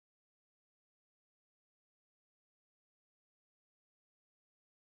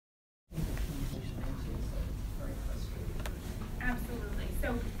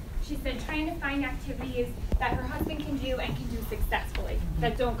said trying to find activities that her husband can do and can do successfully,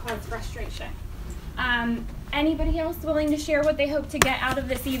 that don't cause frustration. Anybody else willing to share what they hope to get out of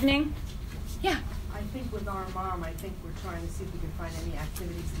this evening? Yeah. I think with our mom, I think we're trying to see if we can find any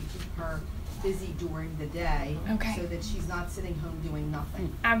activities to keep her busy during the day, okay, so that she's not sitting home doing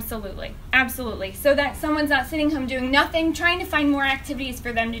nothing. Absolutely, absolutely. So that someone's not sitting home doing nothing, trying to find more activities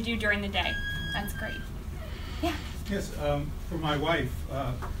for them to do during the day. That's great. Yeah. Yes, for my wife,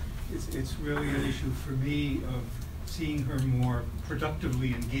 it's really an issue for me of seeing her more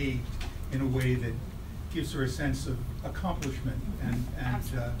productively engaged in a way that gives her a sense of accomplishment and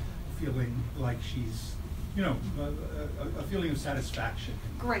feeling like she's, you know, a feeling of satisfaction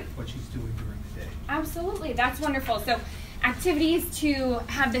in what she's doing during the day. Absolutely, that's wonderful. So activities to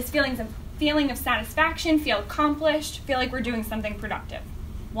have this feeling of satisfaction, feel accomplished, feel like we're doing something productive.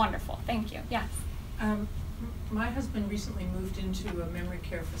 Wonderful, thank you. Yes? My husband recently moved into a memory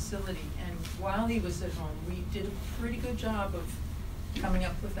care facility, and while he was at home, we did a pretty good job of coming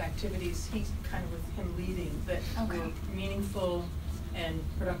up with activities, he's kind of with him leading, that were meaningful and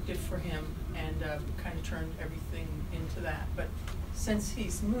productive for him, and kind of turned everything into that. But since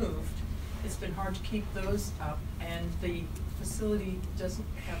he's moved, it's been hard to keep those up, and the facility doesn't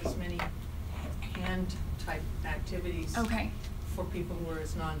have as many hand-type activities for people who are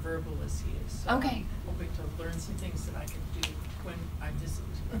as nonverbal as he is. So I'm hoping to learn some things that I can do when I visit.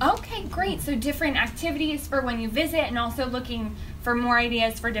 Okay, great. So different activities for when you visit, and also looking for more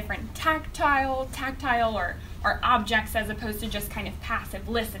ideas for different tactile or objects, as opposed to just kind of passive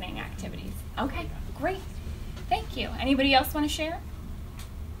listening activities. Okay, great. Thank you. Anybody else want to share?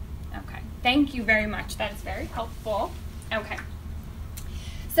 Okay, thank you very much. That's very helpful. Okay.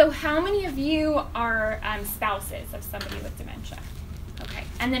 So how many of you are spouses of somebody with dementia? Okay,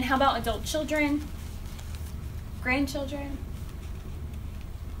 and then how about adult children? Grandchildren?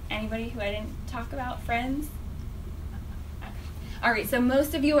 Anybody who I didn't talk about? Friends? Okay. All right, so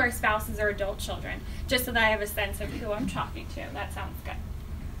most of you are spouses or adult children, just so that I have a sense of who I'm talking to. That sounds good.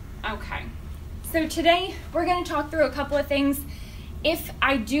 Okay, so today we're going to talk through a couple of things. If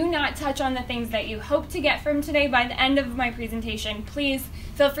I do not touch on the things that you hope to get from today by the end of my presentation, please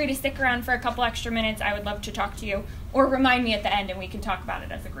feel free to stick around for a couple extra minutes. I would love to talk to you, or remind me at the end and we can talk about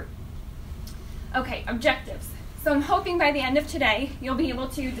it as a group. Okay, objectives. So I'm hoping by the end of today, you'll be able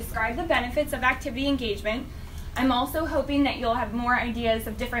to describe the benefits of activity engagement. I'm also hoping that you'll have more ideas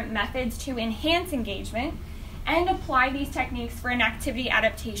of different methods to enhance engagement and apply these techniques for an activity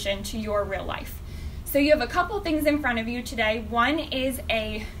adaptation to your real life. So you have a couple things in front of you today. One is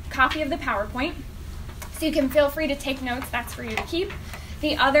a copy of the PowerPoint, so you can feel free to take notes. That's for you to keep.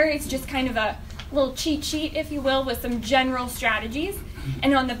 The other is just kind of a little cheat sheet, if you will, with some general strategies.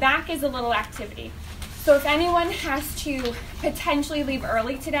 And on the back is a little activity. So if anyone has to potentially leave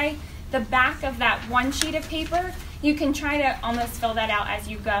early today, the back of that one sheet of paper, you can try to almost fill that out as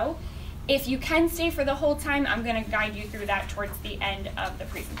you go. If you can stay for the whole time, I'm going to guide you through that towards the end of the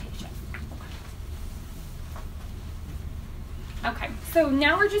presentation. Okay, so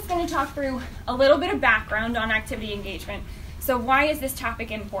now we're just going to talk through a little bit of background on activity engagement. So why is this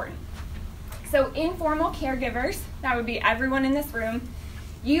topic important? So informal caregivers, that would be everyone in this room,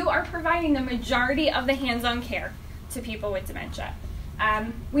 you are providing the majority of the hands-on care to people with dementia.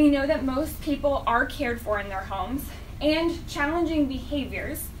 We know that most people are cared for in their homes, and challenging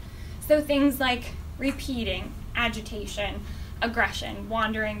behaviors, so things like repeating, agitation, aggression,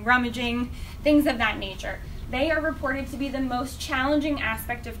 wandering, rummaging, things of that nature, they are reported to be the most challenging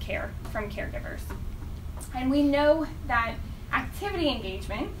aspect of care from caregivers. And we know that activity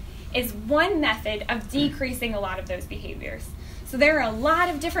engagement is one method of decreasing a lot of those behaviors. So there are a lot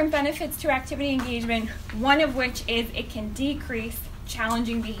of different benefits to activity engagement, one of which is it can decrease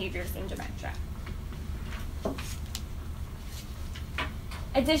challenging behaviors in dementia.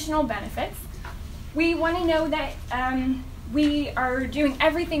 Additional benefits. We want to know that we are doing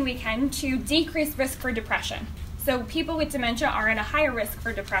everything we can to decrease risk for depression. So people with dementia are at a higher risk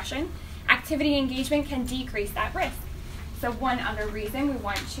for depression. Activity engagement can decrease that risk. So one other reason we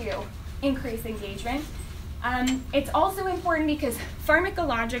want to increase engagement. It's also important because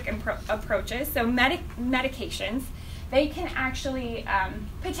pharmacologic approaches, so medications, they can actually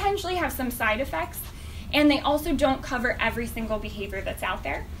potentially have some side effects, and they also don't cover every single behavior that's out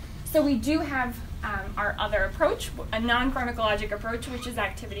there. So we do have our other approach, a non-pharmacologic approach, which is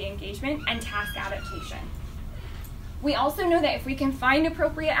activity engagement and task adaptation. We also know that if we can find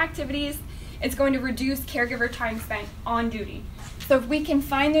appropriate activities, it's going to reduce caregiver time spent on duty. So if we can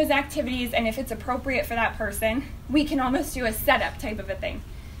find those activities, and if it's appropriate for that person, we can almost do a setup type of a thing.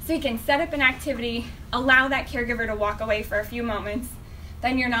 So you can set up an activity, allow that caregiver to walk away for a few moments,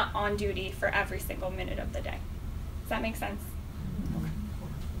 then you're not on duty for every single minute of the day. Does that make sense? Okay.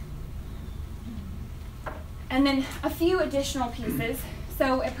 And then a few additional pieces.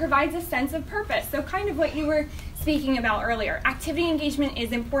 So it provides a sense of purpose. So kind of what you were speaking about earlier. Activity engagement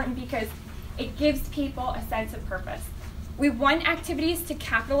is important because it gives people a sense of purpose. We want activities to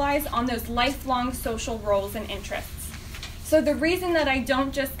capitalize on those lifelong social roles and interests. So the reason that I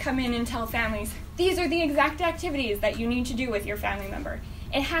don't just come in and tell families, these are the exact activities that you need to do with your family member.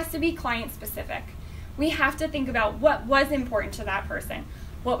 It has to be client specific. We have to think about what was important to that person.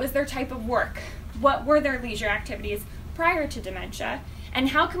 What was their type of work? What were their leisure activities prior to dementia? And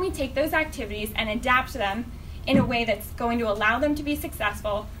how can we take those activities and adapt them in a way that's going to allow them to be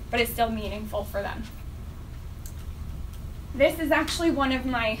successful, but is still meaningful for them? This is actually one of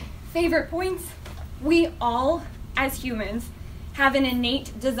my favorite points. We all, as humans, have an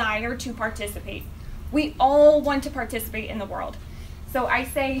innate desire to participate. We all want to participate in the world. So I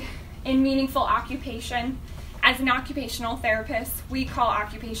say in meaningful occupation, as an occupational therapist, we call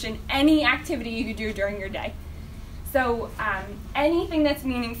occupation any activity you do during your day. So anything that's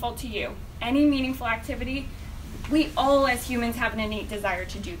meaningful to you, any meaningful activity, we all as humans have an innate desire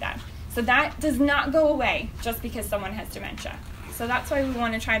to do that. So that does not go away just because someone has dementia. So that's why we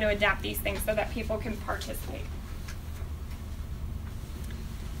want to try to adapt these things so that people can participate.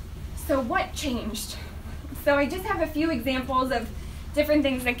 So what changed? So I just have a few examples of different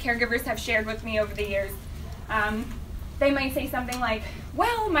things that caregivers have shared with me over the years. They might say something like,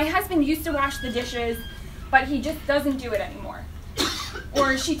 well, my husband used to wash the dishes, but he just doesn't do it anymore.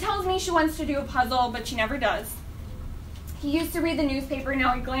 Or she tells me she wants to do a puzzle, but she never does. He used to read the newspaper,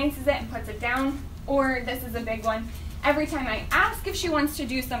 now he glances it and puts it down. Or this is a big one. Every time I ask if she wants to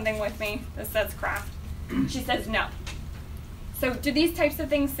do something with me, this says craft, she says no. So do these types of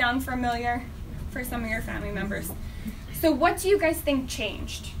things sound familiar for some of your family members? So what do you guys think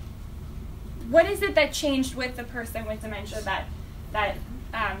changed? What is it that changed with the person with dementia that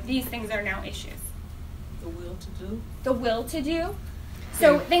these things are now issues? The will to do. The will to do.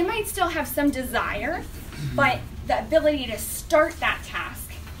 So they might still have some desire, but the ability to start that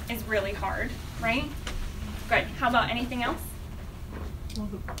task is really hard, right? Good. How about anything else? Well,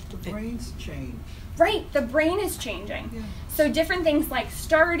 the brain's changed. Right, the brain is changing. Yeah. So different things like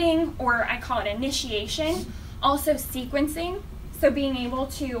starting, or I call it initiation, also sequencing. So being able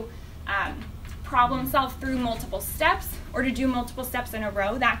to problem solve through multiple steps or to do multiple steps in a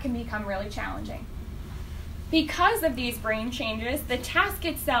row, that can become really challenging. Because of these brain changes, the task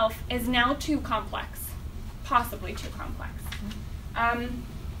itself is now too complex, possibly too complex.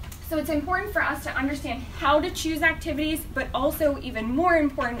 So it's important for us to understand how to choose activities, but also even more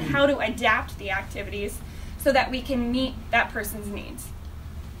important, how to adapt the activities so that we can meet that person's needs.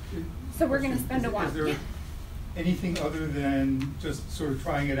 So we're going to spend a while. Is there anything other than just sort of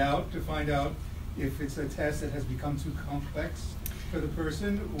trying it out to find out if it's a task that has become too complex for the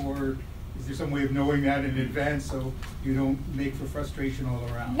person, or is there some way of knowing that in advance so you don't make for frustration all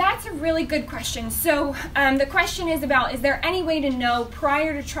around? That's a really good question. So the question is about, is there any way to know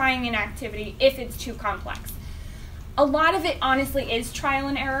prior to trying an activity if it's too complex? A lot of it honestly is trial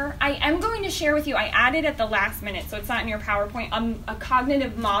and error. I am going to share with you, I added at the last minute, so it's not in your PowerPoint, a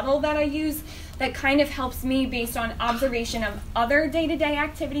cognitive model that I use that kind of helps me, based on observation of other day-to-day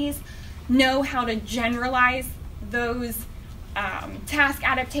activities, know how to generalize those task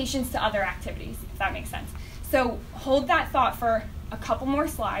adaptations to other activities, if that makes sense. So hold that thought for a couple more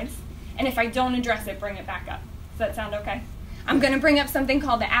slides, and if I don't address it, bring it back up. Does that sound okay? I'm going to bring up something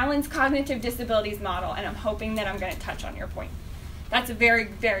called the Allen's Cognitive Disabilities Model, and I'm hoping that I'm going to touch on your point. That's a very,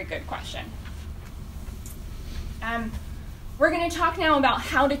 very good question. We're going to talk now about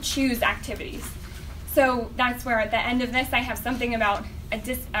how to choose activities. So that's where at the end of this I have something about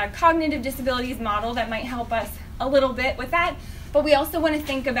a cognitive disabilities model that might help us a little bit with that, but we also want to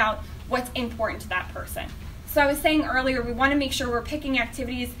think about what's important to that person. So I was saying earlier, we want to make sure we're picking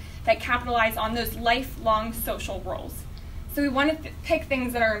activities that capitalize on those lifelong social roles. So we want to pick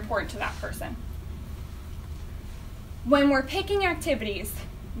things that are important to that person. When we're picking activities,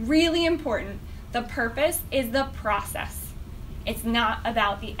 really important, the purpose is the process. It's not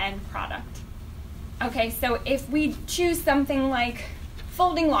about the end product. Okay, so if we choose something like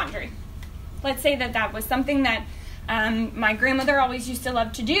folding laundry, let's say that that was something that my grandmother always used to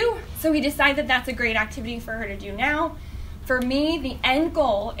love to do, so we decide that that's a great activity for her to do now. For me, the end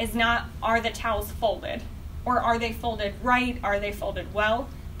goal is not, are the towels folded? Or are they folded right? Are they folded well?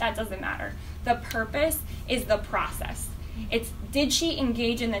 That doesn't matter. The purpose is the process. It's, did she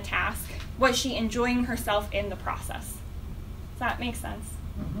engage in the task? Was she enjoying herself in the process? Does that make sense?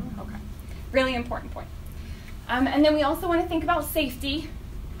 Mm-hmm. Okay. Really important point. And then we also want to think about safety,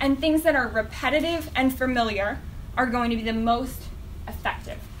 and things that are repetitive and familiar are going to be the most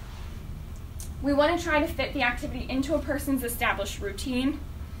effective. We want to try to fit the activity into a person's established routine,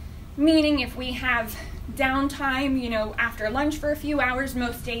 meaning if we have downtime, after lunch for a few hours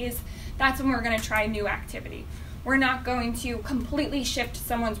most days, that's when we're going to try a new activity. We're not going to completely shift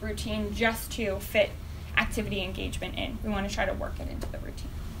someone's routine just to fit activity engagement in. We want to try to work it into the routine.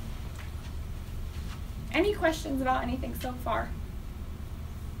 Any questions about anything so far?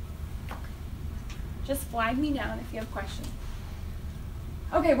 Just flag me down if you have questions.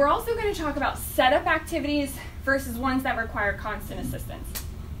 Okay, we're also going to talk about setup activities versus ones that require constant assistance.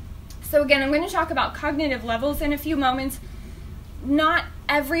 So again, I'm going to talk about cognitive levels in a few moments. Not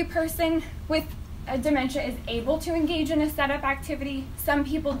every person with a dementia is able to engage in a setup activity. Some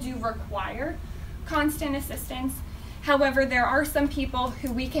people do require constant assistance. However, there are some people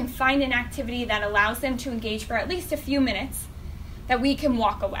who we can find an activity that allows them to engage for at least a few minutes that we can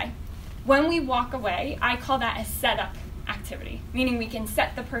walk away. When we walk away, I call that a setup activity, meaning we can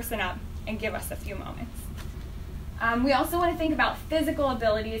set the person up and give us a few moments. We also want to think about physical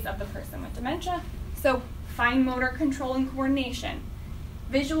abilities of the person with dementia. So fine motor control and coordination,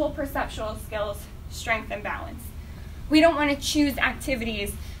 visual perceptual skills, strength and balance. We don't want to choose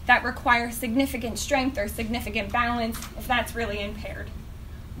activities that require significant strength or significant balance if that's really impaired.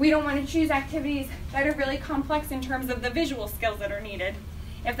 We don't want to choose activities that are really complex in terms of the visual skills that are needed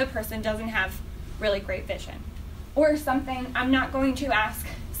if the person doesn't have really great vision. Or something, I'm not going to ask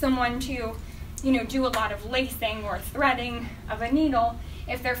someone to, do a lot of lacing or threading of a needle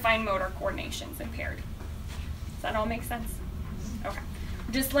if their fine motor coordination is impaired. Does that all make sense? Okay.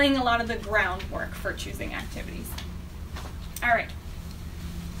 We're just laying a lot of the groundwork for choosing activities. All right.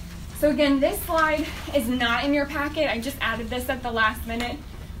 So again, this slide is not in your packet. I just added this at the last minute.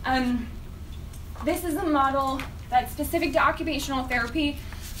 This is a model that's specific to occupational therapy.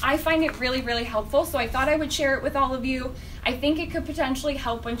 I find it really, really helpful, so I thought I would share it with all of you. I think it could potentially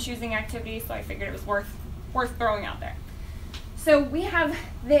help when choosing activities, so I figured it was worth throwing out there. So we have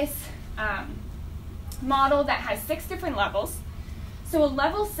this model that has 6 different levels. So a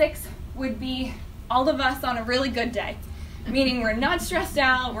level 6 would be all of us on a really good day, meaning we're not stressed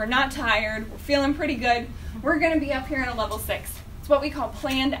out, we're not tired, we're feeling pretty good. We're going to be up here in a level 6. It's what we call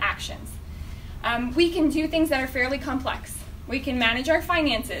planned actions. We can do things that are fairly complex. We can manage our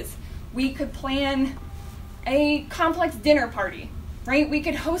finances. We could plan a complex dinner party, right? We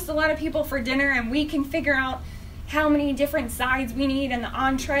could host a lot of people for dinner, and we can figure out how many different sides we need and the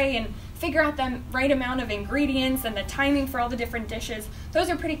entree and figure out the right amount of ingredients and the timing for all the different dishes. Those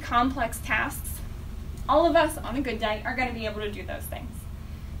are pretty complex tasks. All of us on a good day are going to be able to do those things.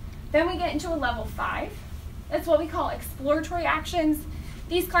 Then we get into a level 5. That's what we call exploratory actions.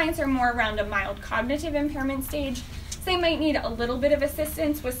 These clients are more around a mild cognitive impairment stage. So they might need a little bit of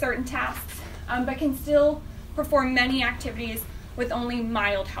assistance with certain tasks, but can still perform many activities with only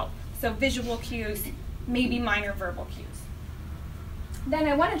mild help. So visual cues, maybe minor verbal cues. Then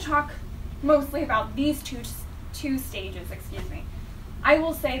I want to talk mostly about these two stages, I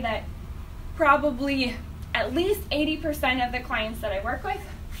will say that probably at least 80% of the clients that I work with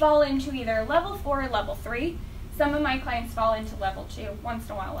fall into either level 4 or level 3. Some of my clients fall into level 2, once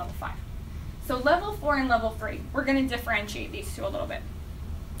in a while level 5. So level 4 and level 3, we're going to differentiate these two a little bit.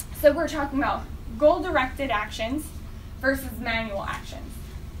 So we're talking about goal-directed actions versus manual actions.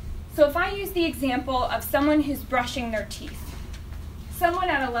 So if I use the example of someone who's brushing their teeth, someone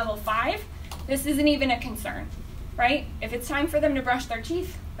at a level 5, this isn't even a concern, right? If it's time for them to brush their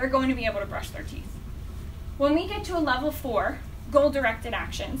teeth, they're going to be able to brush their teeth. When we get to a level 4, goal-directed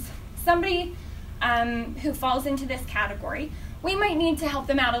actions, somebody who falls into this category, we might need to help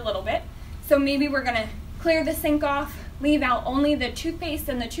them out a little bit. So maybe we're going to clear the sink off, leave out only the toothpaste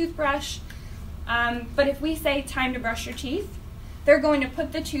and the toothbrush. But if we say time to brush your teeth, they're going to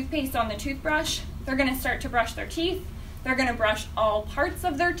put the toothpaste on the toothbrush. They're going to start to brush their teeth. They're going to brush all parts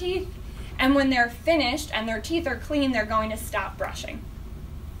of their teeth. And when they're finished and their teeth are clean, they're going to stop brushing.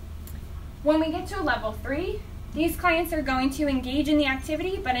 When we get to a level 3, these clients are going to engage in the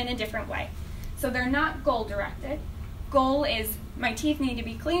activity, but in a different way. So they're not goal-directed. Goal is, my teeth need to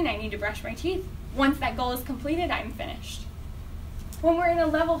be clean, I need to brush my teeth. Once that goal is completed, I'm finished. When we're in a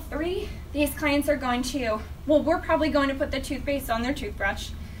level 3, these clients are going to, we're probably going to put the toothpaste on their toothbrush,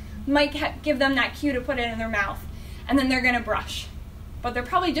 might give them that cue to put it in their mouth, and then they're going to brush. But they're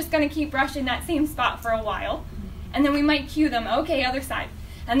probably just going to keep brushing that same spot for a while, and then we might cue them, okay, other side.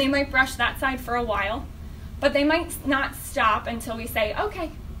 And they might brush that side for a while, but they might not stop until we say,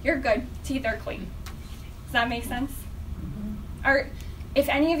 okay, you're good, teeth are clean. Does that make sense? Or if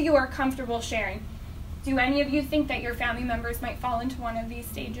any of you are comfortable sharing, Do any of you think that your family members might fall into one of these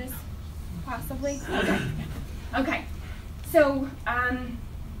stages? Possibly? Okay. Okay. So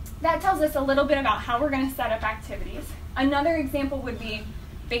that tells us a little bit about how we're going to set up activities. Another example would be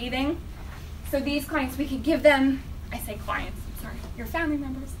bathing. So these clients, we could give them, I say clients, sorry, your family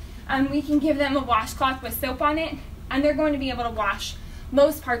members. We can give them a washcloth with soap on it, and they're going to be able to wash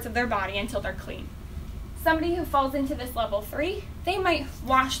most parts of their body until they're clean. Somebody who falls into this level 3, they might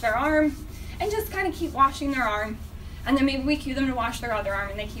wash their arm and just kind of keep washing their arm, and then maybe we cue them to wash their other arm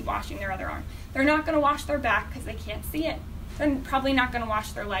and they keep washing their other arm. They're not going to wash their back because they can't see it. They're probably not going to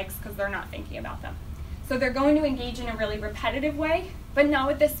wash their legs because they're not thinking about them. So they're going to engage in a really repetitive way, but not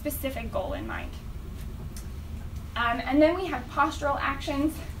with this specific goal in mind. And then we have postural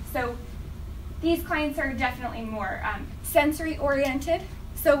actions. So these clients are definitely more sensory oriented.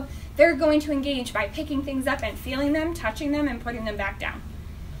 So they're going to engage by picking things up and feeling them, touching them, and putting them back down.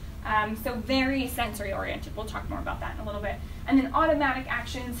 So very sensory oriented. We'll talk more about that in a little bit. And then automatic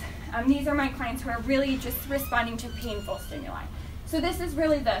actions. These are my clients who are really just responding to painful stimuli. So this is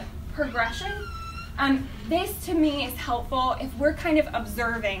really the progression. This to me is helpful if we're kind of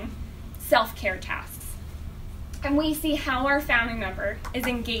observing self-care tasks and we see how our family member is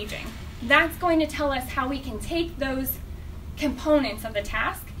engaging. That's going to tell us how we can take those components of the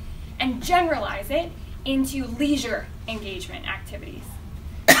task and generalize it into leisure engagement activities.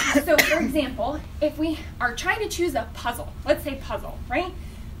 So for example, if we are trying to choose a puzzle, let's say puzzle, right?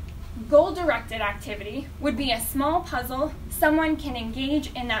 Goal-directed activity would be a small puzzle. Someone can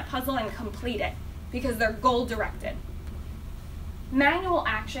engage in that puzzle and complete it because they're goal-directed. Manual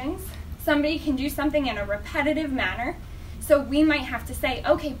actions, somebody can do something in a repetitive manner. So we might have to say,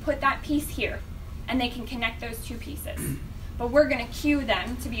 okay, put that piece here, and they can connect those two pieces. But we're going to cue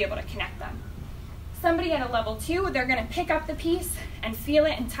them to be able to connect them. Somebody at a level 2, they're going to pick up the piece and feel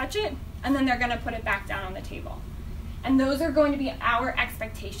it and touch it, and then they're going to put it back down on the table. And those are going to be our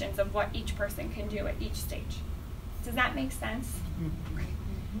expectations of what each person can do at each stage. Does that make sense?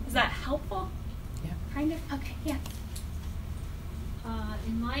 Is that helpful? Yeah. Kind of? Okay, yeah.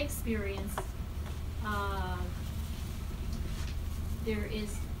 In my experience, there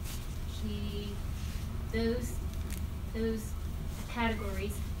is those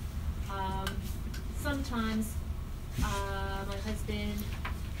categories. Sometimes my husband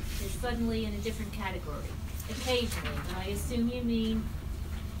is suddenly in a different category. Occasionally, and I assume you mean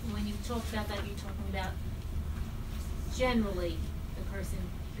when you talk about that, you're talking about generally the person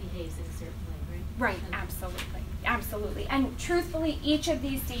behaves in a certain way, right? Right, absolutely, absolutely. And truthfully, each of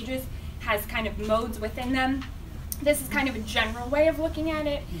these stages has kind of modes within them. This is kind of a general way of looking at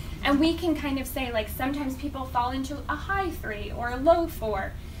it. And we can kind of say, like, sometimes people fall into a high 3 or a low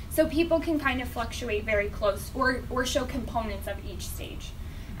 4. So people can kind of fluctuate very close or show components of each stage.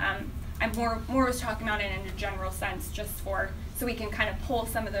 I'm more was talking about it in a general sense, just so we can kind of pull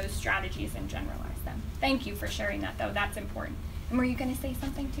some of those strategies and generalize them. Thank you for sharing that, though. That's important. And were you going to say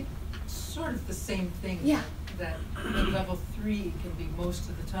something, too? Sort of the same thing. Yeah. That the level 3 can be most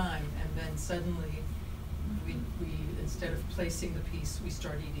of the time, and then suddenly we instead of placing the piece, we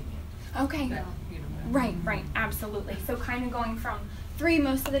start eating it. Okay. That, Right, absolutely. So kind of going from 3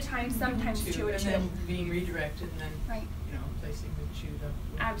 most of the time, sometimes 2 and 2. then being redirected, and then Right. placing the chewed up.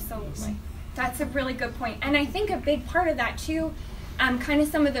 Absolutely. That's a really good point. And I think a big part of that too, kind of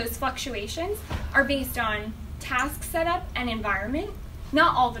some of those fluctuations are based on task setup and environment.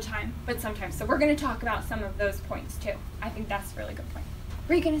 Not all the time, but sometimes. So we're going to talk about some of those points too. I think that's a really good point.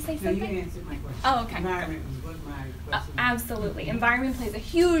 Were you going to say something? No, you answered my question. Oh, okay. Environment was what my question was. Absolutely. Environment plays a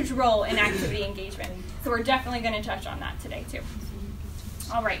huge role in activity engagement. So we're definitely going to touch on that today too.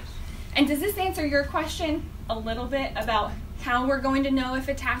 All right. And does this answer your question a little bit about how we're going to know if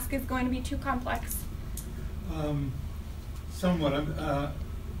a task is going to be too complex? Somewhat.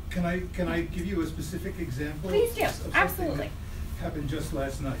 Can I give you a specific example? Please do. Of something Absolutely. that happened just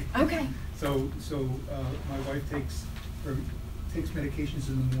last night. Okay. So my wife takes medications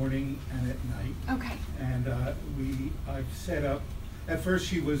in the morning and at night. Okay. And I've set up. At first,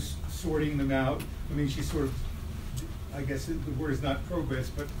 she was sorting them out. I mean, she sort of, I guess the word is not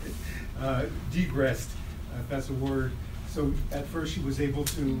progressed, but degressed, if that's a word. So at first, she was able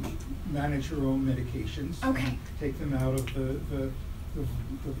to manage her own medications. Okay. Take them out of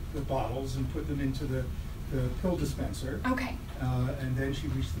the bottles and put them into the pill dispenser. Okay. And then she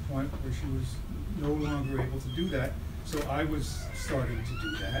reached the point where she was no longer able to do that. So I was starting to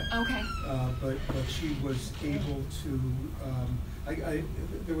do that. Okay. But she was able to.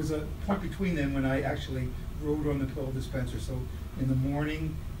 There was a point between them when I actually wrote on the pill dispenser. So in the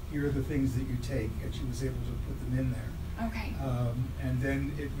morning, here are the things that you take, and she was able to put them in there. Okay. And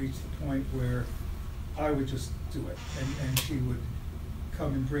then it reached the point where I would just do it, and she would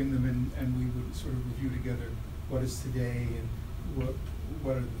come and bring them, and we would sort of review together what is today and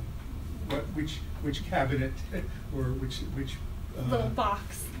which cabinet or which little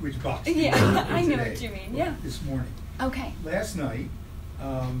box. Which box? Yeah, I know what you mean. Yeah. This morning. Okay. Last night,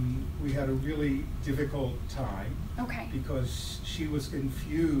 we had a really difficult time. Okay. Because she was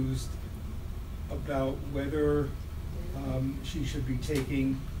confused about whether she should be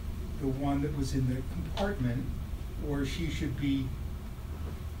taking the one that was in the compartment, or she should be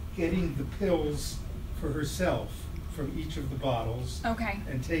getting the pills for herself from each of the bottles. Okay.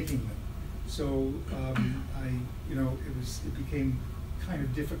 And taking them. So it became kind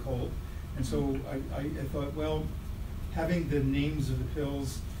of difficult, and so I thought, well, having the names of the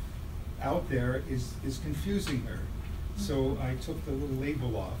pills out there is confusing her. So I took the little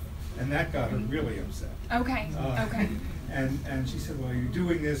label off, and that got her really upset. Okay. Okay. And she said, well, you're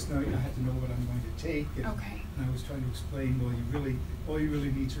doing this, now I have to know what I'm going to take. And, okay. And I was trying to explain, well, all you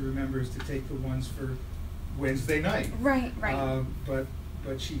really need to remember is to take the ones for Wednesday night. Right, right.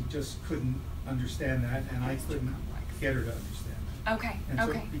 But she just couldn't understand that, and I couldn't get her to understand that. Okay, and so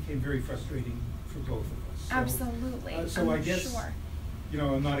okay. it became very frustrating for both of us. So, absolutely. So I guess, sure.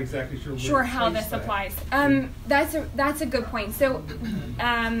 I'm not exactly sure. Sure how this applies. That's a good point. So,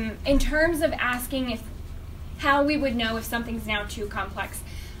 in terms of asking how we would know if something's now too complex,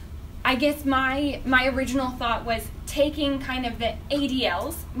 I guess my original thought was taking kind of the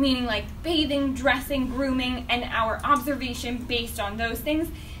ADLs, meaning like bathing, dressing, grooming, and our observation based on those things,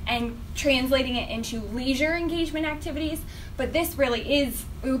 and translating it into leisure engagement activities. But this really is,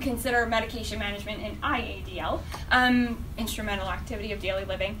 we would consider medication management an IADL, instrumental activity of daily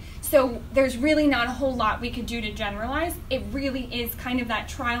living. So there's really not a whole lot we could do to generalize. It really is kind of that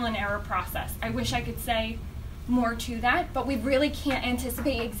trial and error process. I wish I could say more to that, but we really can't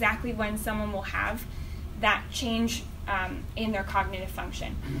anticipate exactly when someone will have that change in their cognitive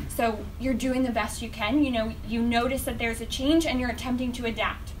function. So you're doing the best you can. You notice that there's a change and you're attempting to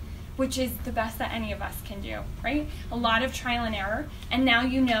adapt, which is the best that any of us can do, right? A lot of trial and error, and now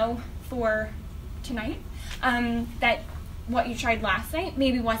you know for tonight that what you tried last night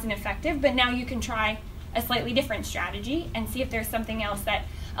maybe wasn't effective, but now you can try a slightly different strategy and see if there's something else that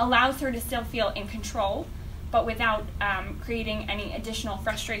allows her to still feel in control, but without creating any additional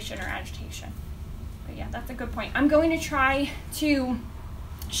frustration or agitation. But yeah, that's a good point. I'm going to try to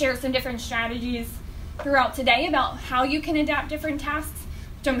share some different strategies throughout today about how you can adapt different tasks,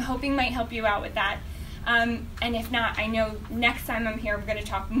 which I'm hoping might help you out with that. And if not, I know next time I'm here, I'm going to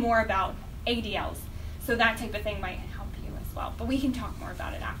talk more about ADLs. So that type of thing might help you as well. But we can talk more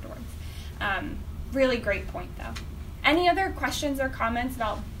about it afterwards. Really great point, though. Any other questions or comments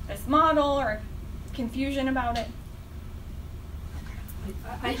about this model or confusion about it?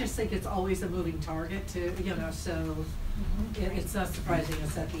 I just think it's always a moving target so it's not surprising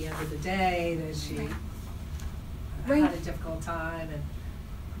us at the end of the day that she had a difficult time, and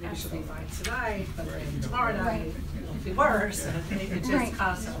maybe she'll be fine tonight, but then tomorrow night it'll be worse, and it just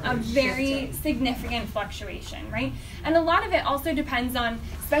constantly a very shifting. significant fluctuation, right? And a lot of it also depends on,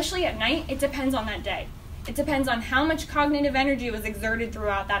 especially at night, it depends on that day. It depends on how much cognitive energy was exerted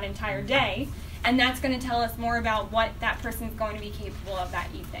throughout that entire day, and that's going to tell us more about what that person is going to be capable of that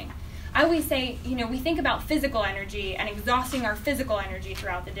evening. I always say, we think about physical energy and exhausting our physical energy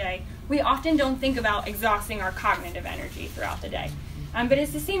throughout the day. We often don't think about exhausting our cognitive energy throughout the day. But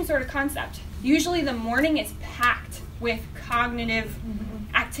it's the same sort of concept. Usually the morning is packed with cognitive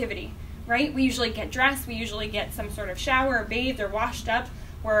activity, right? We usually get dressed, we usually get some sort of shower or bathed or washed up.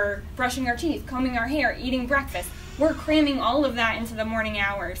 We're brushing our teeth, combing our hair, eating breakfast. We're cramming all of that into the morning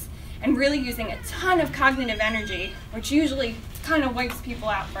hours and really using a ton of cognitive energy, which usually kind of wipes people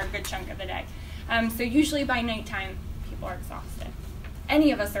out for a good chunk of the day. So usually by nighttime, people are exhausted.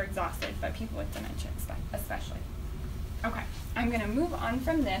 Any of us are exhausted, but people with dementia especially. Okay, I'm going to move on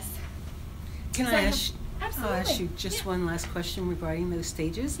from this. Can I ask Absolutely. I'll ask you just one last question regarding those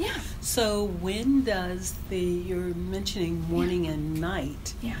stages? Yeah. So when does you're mentioning morning and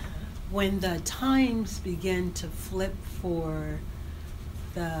night, when the times begin to flip for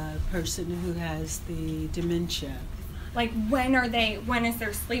the person who has the dementia? Like when is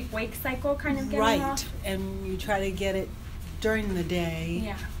their sleep-wake cycle kind of getting off? And you try to get it during the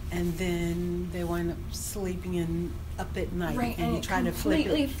day, and then they wind up sleeping in up at night, right, and you try to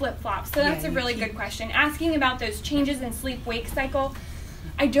completely flip-flop. So that's a really good question. Asking about those changes in sleep-wake cycle,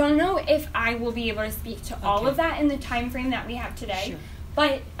 I don't know if I will be able to speak to all of that in the time frame that we have today. Sure.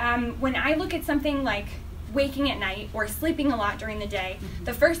 But when I look at something like waking at night or sleeping a lot during the day,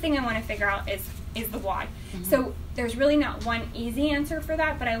 the first thing I want to figure out is the why. So there's really not one easy answer for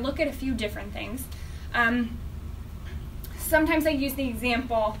that, but I look at a few different things. Sometimes I use the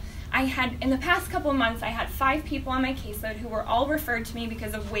example, in the past couple of months, I had 5 people on my caseload who were all referred to me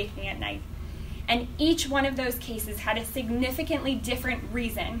because of waking at night. And each one of those cases had a significantly different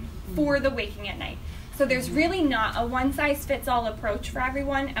reason for the waking at night. So there's really not a one-size-fits-all approach for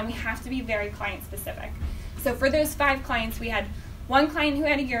everyone, and we have to be very client-specific. So for those 5 clients, we had one client who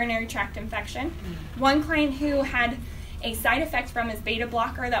had a urinary tract infection, one client who had a side effect from his beta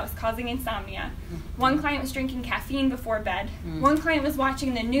blocker that was causing insomnia, one client was drinking caffeine before bed, one client was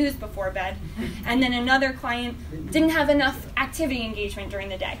watching the news before bed, and then another client didn't have enough activity engagement during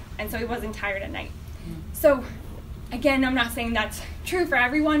the day, and so he wasn't tired at night. So again, I'm not saying that's true for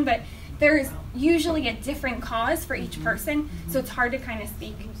everyone, but there's usually a different cause for each person, so it's hard to kind of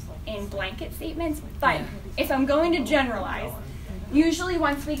speak in blanket statements. But if I'm going to generalize, usually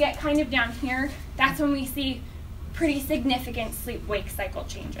once we get kind of down here, that's when we see pretty significant sleep-wake cycle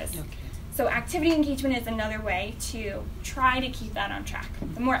changes. Okay. So activity engagement is another way to try to keep that on track.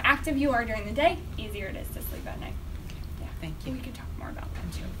 The more active you are during the day, easier it is to sleep at night. Yeah. Thank you. We can talk more about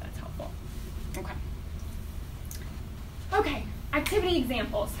that too, if that's helpful. Okay, activity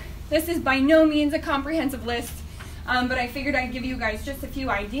examples. This is by no means a comprehensive list, but I figured I'd give you guys just a few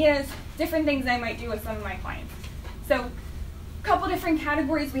ideas, different things I might do with some of my clients. So a couple different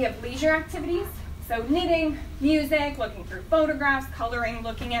categories. We have leisure activities. So knitting, music, looking through photographs, coloring,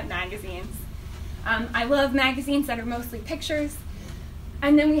 looking at magazines. I love magazines that are mostly pictures.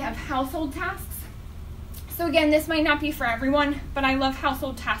 And then we have household tasks. So again, this might not be for everyone, but I love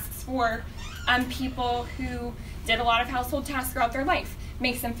household tasks for people who did a lot of household tasks throughout their life.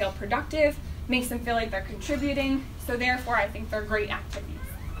 Makes them feel productive, makes them feel like they're contributing, so therefore I think they're great activities.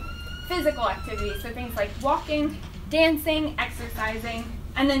 Physical activities, so things like walking, dancing, exercising,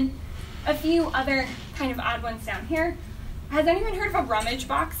 and then a few other kind of odd ones down here. Has anyone heard of a rummage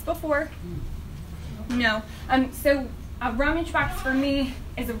box before? No. So a rummage box for me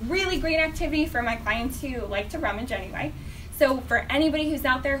is a really great activity for my clients who like to rummage anyway. So for anybody who's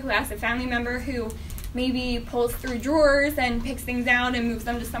out there who has a family member who maybe pulls through drawers and picks things out and moves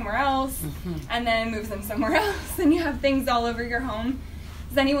them to somewhere else, and then moves them somewhere else, and you have things all over your home.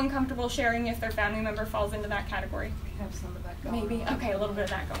 Is anyone comfortable sharing if their family member falls into that category? Have some of that going on. Maybe. Okay, a little bit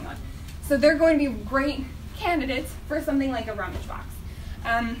of that going on. So they're going to be great candidates for something like a rummage box.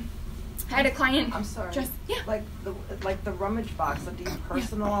 I had a client. I'm sorry. Just like the rummage box. Do you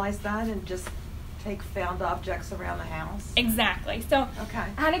personalize that and just take found objects around the house? Exactly. So okay.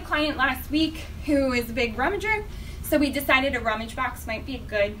 I had a client last week who is a big rummager. So we decided a rummage box might be a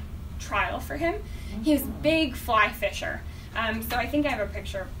good trial for him. He's a big fly fisher. So I think I have a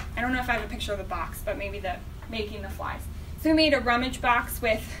picture. I don't know if I have a picture of the box, but maybe making the flies. So we made a rummage box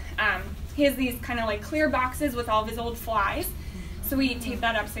with, he has these kind of like clear boxes with all of his old flies. So we taped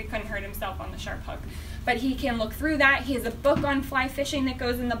that up so he couldn't hurt himself on the sharp hook. But he can look through that. He has a book on fly fishing that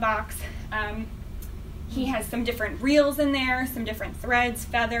goes in the box. He has some different reels in there, some different threads,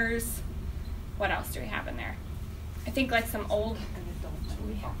 feathers. What else do we have in there? I think like some old... An adult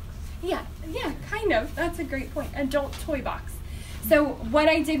toy box. Yeah, kind of. That's a great point. Adult toy box. So what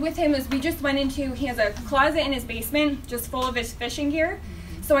I did with him is we just went into, he has a closet in his basement just full of his fishing gear.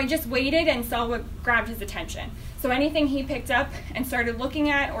 So I just waited and saw what grabbed his attention. So anything he picked up and started looking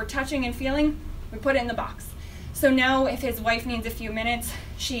at or touching and feeling, we put it in the box. So now if his wife needs a few minutes,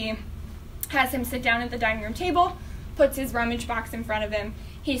 she has him sit down at the dining room table, puts his rummage box in front of him,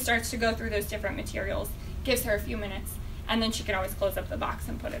 he starts to go through those different materials, gives her a few minutes, and then she can always close up the box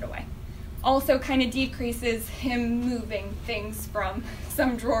and put it away. Also kind of decreases him moving things from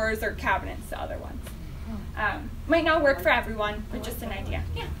some drawers or cabinets to other ones. Might not work for everyone, but just an idea.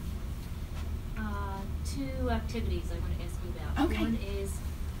 Yeah. 2 activities I want to ask you about. Okay. One is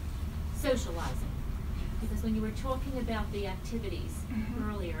socializing. Because when you were talking about the activities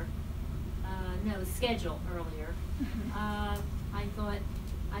earlier, schedule earlier, I thought,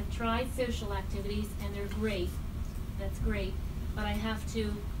 I've tried social activities and they're great. That's great. But I have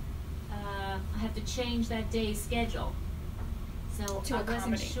to change that day's schedule. So I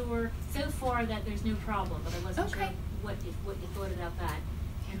wasn't sure, so far that there's no problem, but I wasn't sure what you thought about that.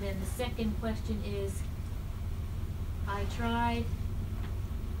 And then the second question is, I'm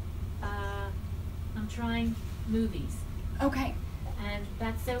trying movies. Okay. And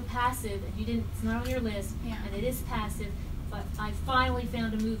that's so passive, and it's not on your list, and it is passive, but I finally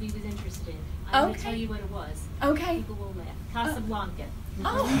found a movie I was interested in. I'm going to tell you what it was. Okay. People will laugh. Casablanca.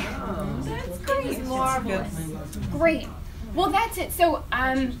 Oh, that's great. It was marvelous. Great. Well, that's it. So,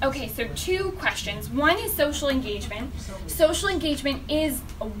 okay, so 2 questions. One is social engagement. Social engagement is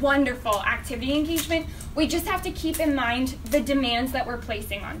a wonderful activity engagement. We just have to keep in mind the demands that we're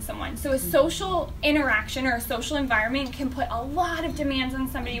placing on someone. So a social interaction or a social environment can put a lot of demands on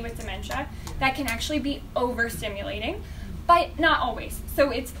somebody with dementia that can actually be overstimulating, but not always.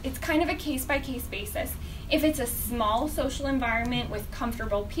 So it's kind of a case-by-case basis. If it's a small social environment with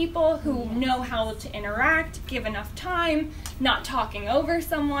comfortable people who know how to interact, give enough time, not talking over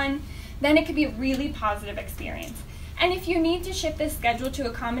someone, then it could be a really positive experience. And if you need to shift this schedule to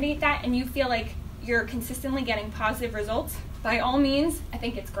accommodate that and you feel like you're consistently getting positive results, by all means, I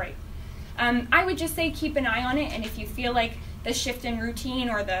think it's great. I would just say keep an eye on it, and if you feel like the shift in routine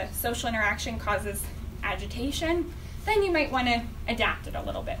or the social interaction causes agitation, then you might want to adapt it a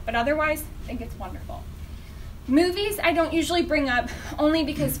little bit. But otherwise, I think it's wonderful. Movies I don't usually bring up, only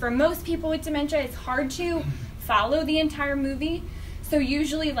because for most people with dementia, it's hard to follow the entire movie. So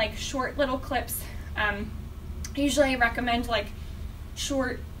usually like short little clips. Usually I recommend like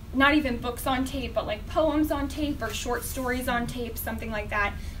short, not even books on tape, but like poems on tape or short stories on tape, something like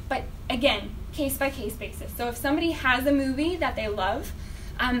that. But again, case by case basis. So if somebody has a movie that they love,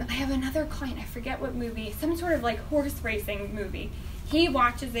 I have another client, I forget what movie, some sort of like horse racing movie. He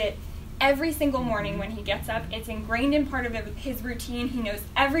watches it every single morning when he gets up. It's ingrained in part of his routine. He knows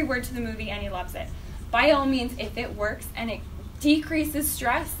every word to the movie and he loves it. By all means, if it works and it decreases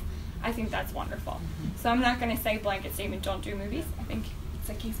stress, I think that's wonderful. So I'm not going to say blanket statement, don't do movies. I think it's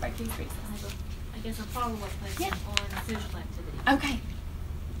a case-by-case basis. I guess a follow-up question on social activities. Okay.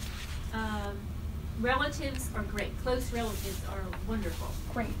 Relatives are great. Close relatives are wonderful.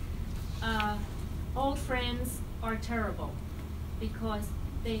 Great. Old friends are terrible because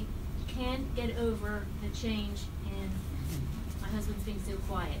they can't get over the change in my husband's being so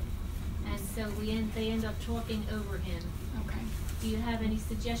quiet. And so they end up talking over him. Okay. Do you have any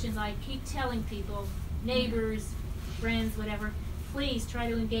suggestions? I keep telling people, neighbors, friends, whatever, please try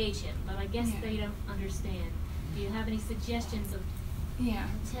to engage him. But I guess they don't understand. Do you have any suggestions of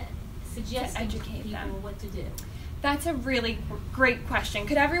suggesting to educate people them what to do? That's a really great question.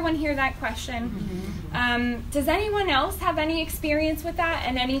 Could everyone hear that question? Does anyone else have any experience with that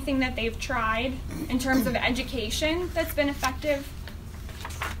and anything that they've tried in terms of education that's been effective?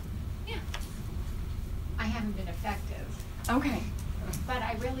 Yeah. I haven't been effective. Okay. But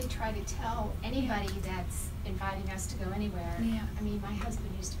I really try to tell anybody that's inviting us to go anywhere. Yeah. I mean, my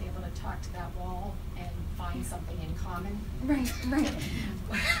husband used to be able to talk to that wall and find something in common. Right, right.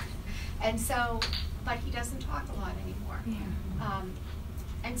 And so, but he doesn't talk a lot anymore. Yeah.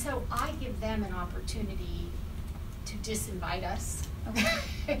 And so I give them an opportunity to disinvite us.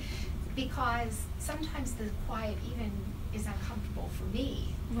 Okay. Because sometimes the quiet even is uncomfortable for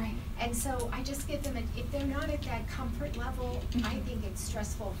me. Right. And so I just give them, if they're not at that comfort level, I think it's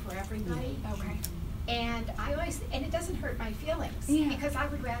stressful for everybody. Okay. And and it doesn't hurt my feelings. Yeah. Because I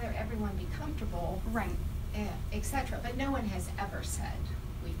would rather everyone be comfortable. Right. Etc. But no one has ever said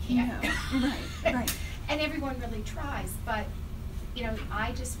we can't. No. Right, right. And everyone really tries, but you know,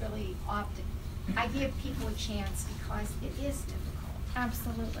 I just really I give people a chance because it is difficult.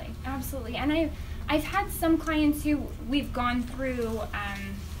 Absolutely, absolutely. And I've had some clients who we've gone through,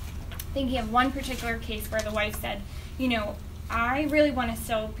 thinking of one particular case where the wife said, you know, I really want to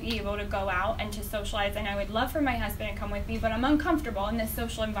still be able to go out and to socialize, and I would love for my husband to come with me, but I'm uncomfortable in this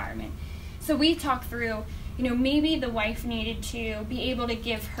social environment. So we talked through, you know, maybe the wife needed to be able to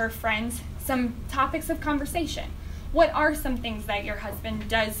give her friends some topics of conversation. What are some things that your husband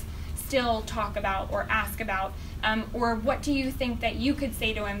does still talk about or ask about? Or what do you think that you could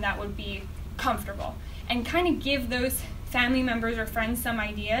say to him that would be comfortable? And kind of give those family members or friends some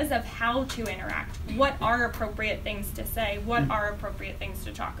ideas of how to interact. What are appropriate things to say? What are appropriate things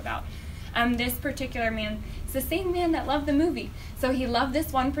to talk about? This particular man is the same man that loved the movie. So he loved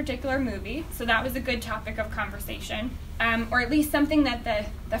this one particular movie, so that was a good topic of conversation, or at least something that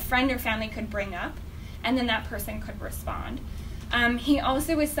the friend or family could bring up, and then that person could respond. He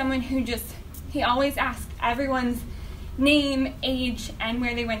also was someone who he always asked everyone's name, age, and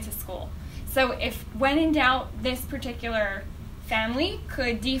where they went to school. So if when in doubt, this particular family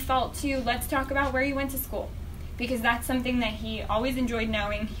could default to, let's talk about where you went to school, because that's something that he always enjoyed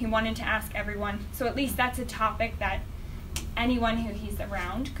knowing. He wanted to ask everyone. So at least that's a topic that anyone who he's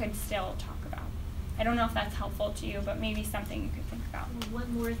around could still talk about. I don't know if that's helpful to you, but maybe something you could think about.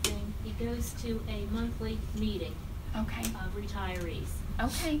 One more thing. He goes to a monthly meeting of retirees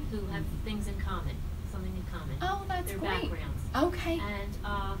who have things in common, something in common. Oh, that's their great. Backgrounds. Okay.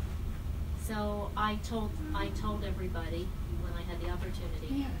 And so I told everybody when I had the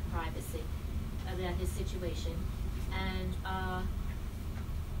opportunity, privacy, about his situation. and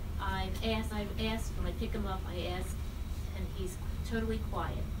I've asked when I pick him up, I ask, and he's totally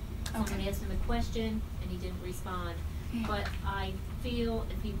quiet. Someone asked him a question and he didn't respond. Yeah. But I feel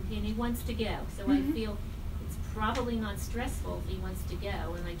and he wants to go, so I feel it's probably not stressful if he wants to go,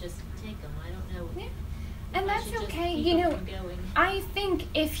 and I just take him. I don't know. Yeah. And that's okay. You know, I think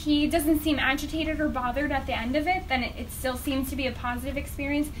if he doesn't seem agitated or bothered at the end of it, then it still seems to be a positive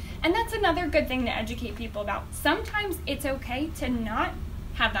experience. And that's another good thing to educate people about. Sometimes it's okay to not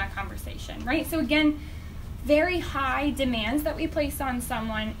have that conversation, right? So again, very high demands that we place on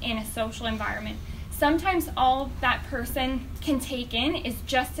someone in a social environment. Sometimes all that person can take in is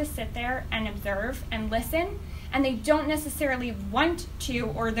just to sit there and observe and listen, and they don't necessarily want to,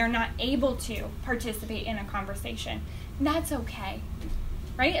 or they're not able to participate in a conversation. And that's okay,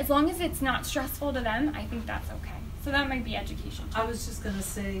 right? As long as it's not stressful to them, I think that's okay. So that might be education too. I was just going to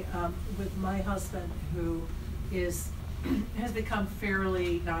say, with my husband, who has become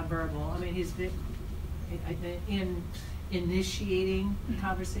fairly nonverbal. I mean, he's been in initiating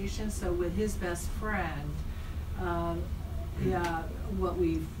conversation. So with his best friend, what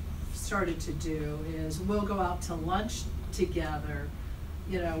we've started to do is we'll go out to lunch together,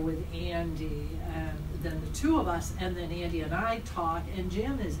 you know, with Andy, and then the two of us, and then Andy and I talk, and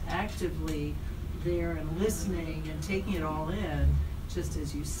Jan is actively there and listening and taking it all in, just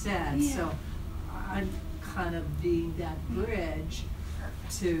as you said. Yeah. So I'm kind of being that bridge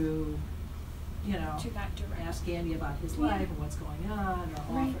to, you know, to that ask Andy about his life and what's going on,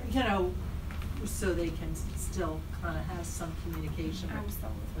 or offer, you know, so they can still kind of have some communication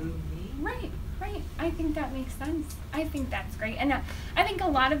with me. Right, right. I think that makes sense. I think that's great. And I think a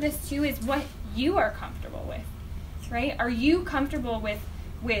lot of this too is what you are comfortable with, right? Are you comfortable with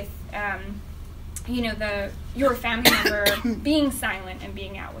you know, your family member being silent and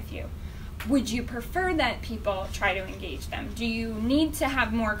being out with you? Would you prefer that people try to engage them? Do you need to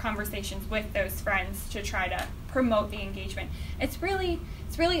have more conversations with those friends to try to promote the engagement? It's really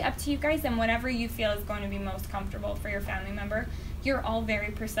up to you guys, and whatever you feel is going to be most comfortable for your family member. You're all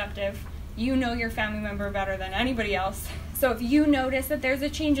very perceptive. You know your family member better than anybody else. So if you notice that there's a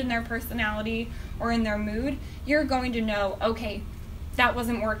change in their personality or in their mood, you're going to know, okay, that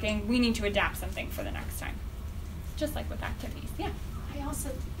wasn't working. We need to adapt something for the next time. Just like with activities. Yeah. I also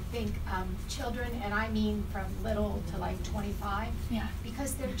think children, and I mean from little to like 25, yeah,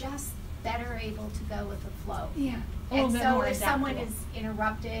 because they're just better able to go with the flow. Yeah. And so if someone is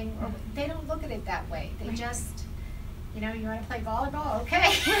interrupting, or they don't look at it that way. They just, you know, you want to play volleyball,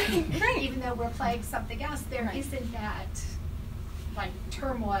 okay. Right. Even though we're playing something else, there isn't that like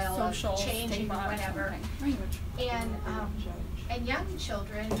turmoil social of changing or whatever. Right. And young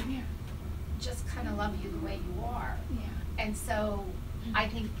children just kind of love you the way you are. Yeah. And so I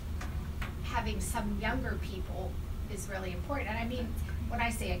think having some younger people is really important. And I mean, when I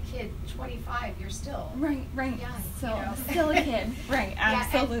say a kid, 25, you're still right young. So you know? still a kid, right?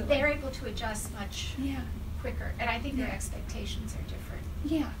 Absolutely. And they're able to adjust much quicker, and I think their expectations are different.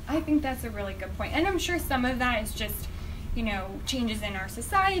 Yeah, I think that's a really good point. And I'm sure some of that is just, you know, changes in our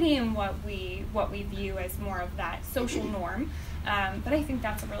society and what we view as more of that social norm. But I think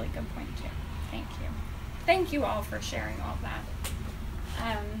that's a really good point too. Thank you. Thank you all for sharing all that.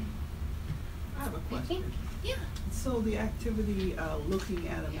 I have a question. Yeah. So the activity looking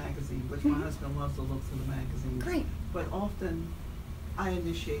at a magazine, which my husband loves to look through the magazines. Great. But often I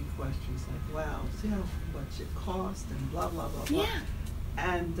initiate questions like, wow, see how much it costs and blah, blah, blah, blah. Yeah.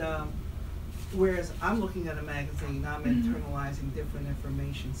 And whereas I'm looking at a magazine, I'm internalizing different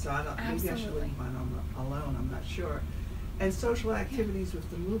information. So I don't, maybe I should leave mine alone, I'm not sure. And social activities with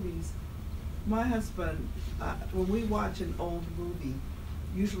the movies, my husband, when we watch an old movie,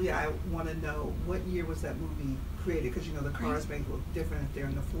 usually I want to know what year was that movie created, because you know the cars may look different if they're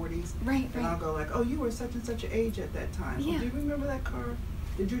in the 40s. Right. And I'll go like, oh, you were such and such an age at that time. Yeah. Oh, do you remember that car?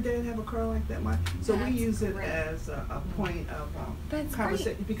 Did your dad have a car like that? So we use it as a point of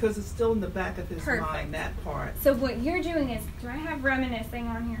conversation, because it's still in the back of his mind, that part. So what you're doing is, do I have reminiscing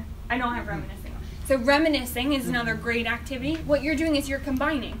on here? I don't have reminiscing on. So reminiscing is another great activity. What you're doing is you're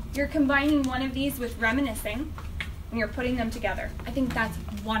combining. You're combining one of these with reminiscing, and you're putting them together. I think that's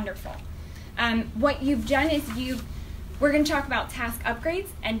wonderful. What you've done is we're going to talk about task upgrades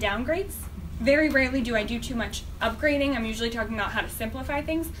and downgrades. Very rarely do I do too much upgrading. I'm usually talking about how to simplify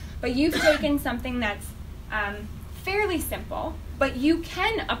things. But you've taken something that's fairly simple, but you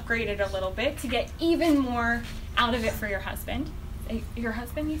can upgrade it a little bit to get even more out of it for your husband. Your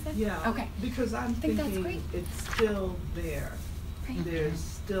husband, you said? Yeah. Okay. Because I'm that's great. It's still there. Right. There's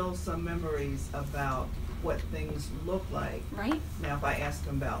still some memories about what things look like. Right. Now, if I ask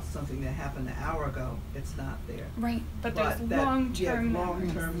them about something that happened an hour ago, it's not there. Right, but there's that, long-term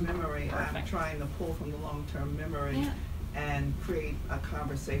long-term memory. I'm Perfect. trying to pull from the long-term memory Yeah. and create a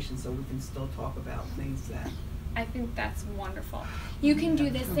conversation so we can still talk about things that. I think that's wonderful. You can do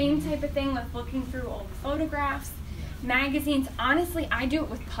the same type of thing with looking through old photographs, magazines. Honestly, I do it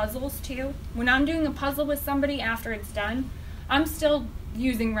with puzzles too. When I'm doing a puzzle with somebody after it's done, I'm still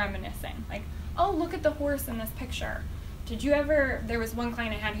using reminiscing. Like, oh, look at the horse in this picture. Did you ever, there was one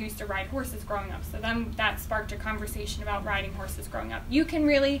client I had who used to ride horses growing up, so then that sparked a conversation about riding horses growing up. You can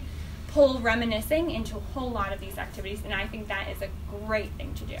really pull reminiscing into a whole lot of these activities, and I think that is a great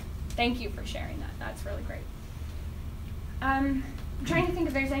thing to do. Thank you for sharing that. That's really great. I'm trying to think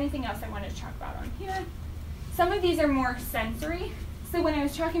if there's anything else I wanted to talk about on here. Some of these are more sensory. So when I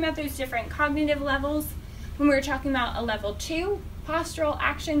was talking about those different cognitive levels, when we were talking about a level 2, postural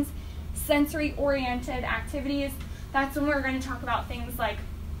actions, sensory-oriented activities, that's when we're going to talk about things like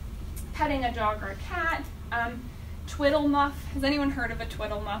petting a dog or a cat, twiddle muff. Has anyone heard of a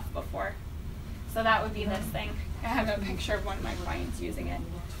twiddle muff before? So that would be this thing. I have a picture of one of my clients using it.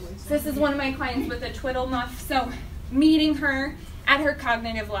 So this is one of my clients with a twiddle muff. So meeting her at her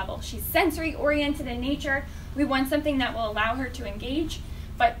cognitive level. She's sensory-oriented in nature. We want something that will allow her to engage,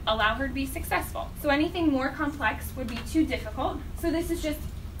 but allow her to be successful. So anything more complex would be too difficult. So this is just,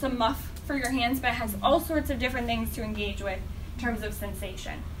 it's a muff for your hands, but it has all sorts of different things to engage with in terms of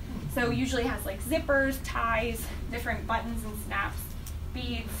sensation. So usually has like zippers, ties, different buttons and snaps,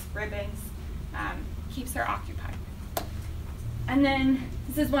 beads, ribbons, keeps her occupied. And then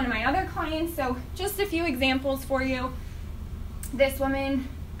this is one of my other clients, so just a few examples for you. This woman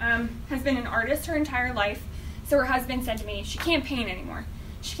has been an artist her entire life, so her husband said to me, she can't paint anymore.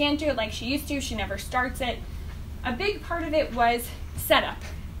 She can't do it like she used to, she never starts it. A big part of it was setup,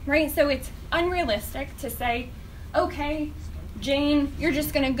 right? So it's unrealistic to say, okay, Jane, you're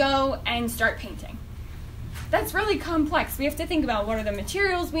just gonna go and start painting. That's really complex. We have to think about what are the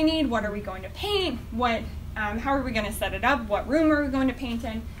materials we need, what are we going to paint, how are we going to set it up, what room are we going to paint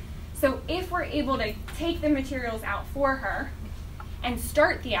in. So if we're able to take the materials out for her and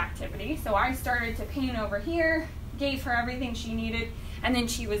start the activity, so I started to paint over here, gave her everything she needed, and then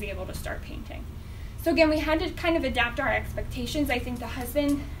she was able to start painting. So again, we had to kind of adapt our expectations. I think the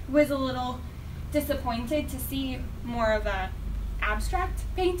husband was a little disappointed to see more of a abstract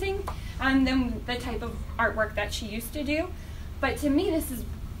painting than the type of artwork that she used to do. But to me, this is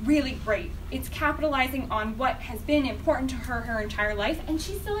really great. It's capitalizing on what has been important to her her entire life, and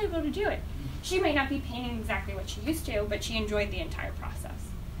she's still able to do it. She might not be painting exactly what she used to, but she enjoyed the entire process.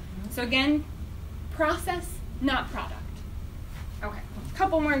 So again, process, not product. Okay, a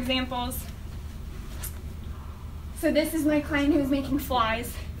couple more examples. So this is my client who's making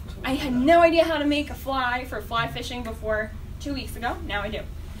flies. I had no idea how to make a fly for fly fishing before 2 weeks ago. Now I do.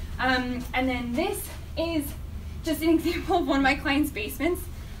 And then this is just an example of one of my client's basements.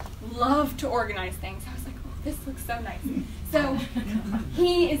 Love to organize things. I was like, oh, this looks so nice. So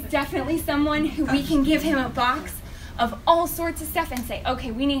he is definitely someone who we can give him a box of all sorts of stuff and say,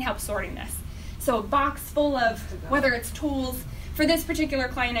 okay, we need help sorting this. So a box full of, whether it's tools. For this particular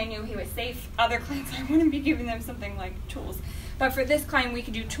client, I knew he was safe. Other clients, I wouldn't be giving them something like tools. But for this client, we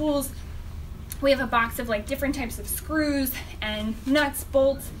could do tools. We have a box of like different types of screws and nuts,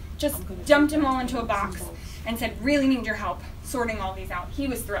 bolts, just dumped them all into a box and said, really need your help sorting all these out. He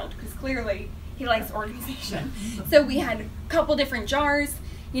was thrilled because clearly he likes organization. So we had a couple different jars,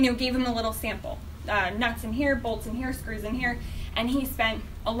 gave him a little sample. Nuts in here, bolts in here, screws in here, and he spent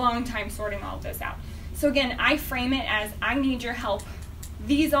a long time sorting all of those out. So again, I frame it as, I need your help.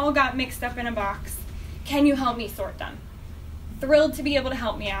 These all got mixed up in a box. Can you help me sort them? Thrilled to be able to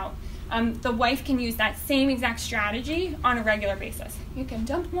help me out. The wife can use that same exact strategy on a regular basis. You can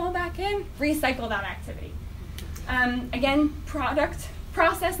dump them all back in, recycle that activity. Again,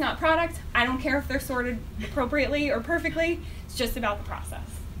 process, not product. I don't care if they're sorted appropriately or perfectly. It's just about the process.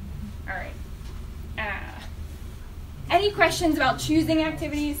 All right. Any questions about choosing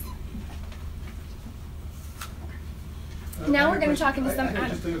activities? Now we're going to talk into some. I have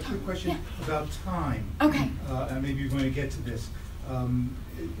just a quick question about time. Okay. And maybe you're going to get to this.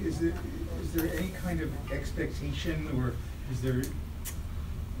 Is there any kind of expectation, or is there,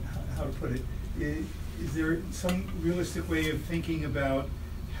 how to put it, is there some realistic way of thinking about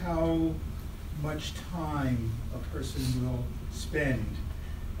how much time a person will spend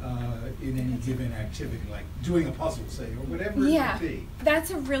in any given activity, like doing a puzzle, say, or whatever it might be?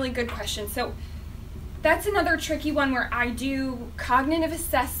 That's a really good question. So that's another tricky one where I do cognitive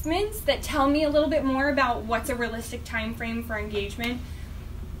assessments that tell me a little bit more about what's a realistic time frame for engagement.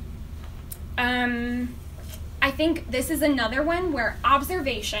 I think this is another one where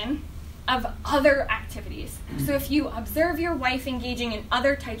observation of other activities. So if you observe your wife engaging in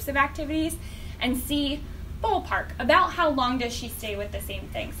other types of activities and see ballpark, about how long does she stay with the same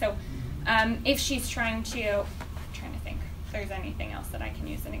thing. So if she's trying to think if there's anything else that I can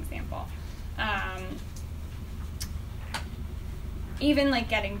use an example. Even like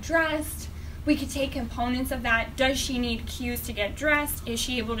getting dressed, we could take components of that. Does she need cues to get dressed? Is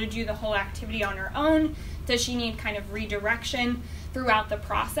she able to do the whole activity on her own? Does she need kind of redirection throughout the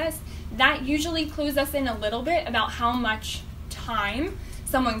process? That usually clues us in a little bit about how much time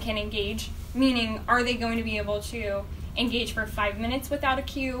someone can engage, meaning are they going to be able to engage for 5 minutes without a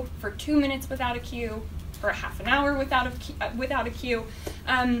cue, for 2 minutes without a cue, for a half an hour without a cue.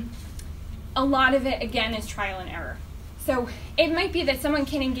 A lot of it, again, is trial and error. So it might be that someone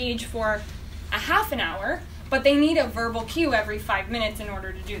can engage for a half an hour, but they need a verbal cue every 5 minutes in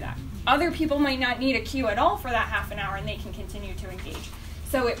order to do that. Other people might not need a cue at all for that half an hour, and they can continue to engage.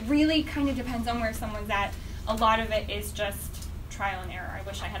 So it really kind of depends on where someone's at. A lot of it is just trial and error. I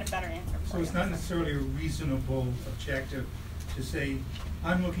wish I had a better answer for you. So it's not necessarily a reasonable objective to say,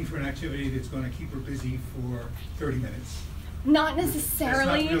 I'm looking for an activity that's going to keep her busy for 30 minutes. Not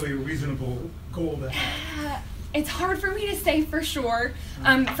necessarily. That's not really a reasonable goal to have. It's hard for me to say for sure.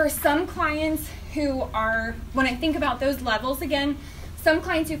 For some clients who are, when I think about those levels again, some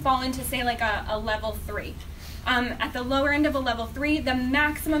clients who fall into, say, like a level 3. At the lower end of a level 3, the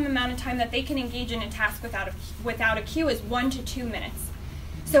maximum amount of time that they can engage in a task without a cue is 1 to 2 minutes.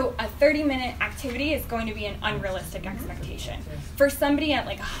 So a 30-minute activity is going to be an unrealistic expectation. For somebody at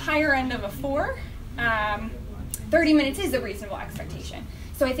like a higher end of a 4, 30 minutes is a reasonable expectation.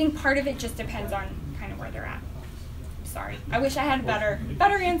 So I think part of it just depends on kind of where they're at. Sorry, I wish I had a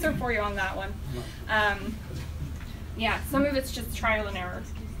better answer for you on that one. Yeah, some of it's just trial and error.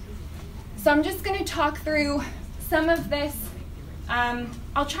 So I'm just going to talk through some of this.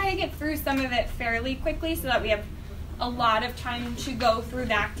 I'll try to get through some of it fairly quickly so that we have a lot of time to go through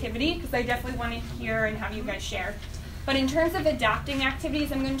the activity, because I definitely want to hear and have you guys share. But in terms of adapting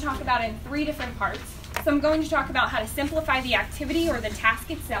activities, I'm going to talk about it in 3 different parts. So I'm going to talk about how to simplify the activity or the task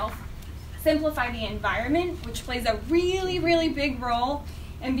itself, simplify the environment, which plays a really, really big role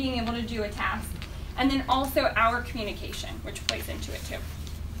in being able to do a task, and then also our communication, which plays into it too.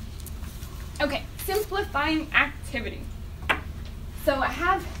 Okay, simplifying activity. So I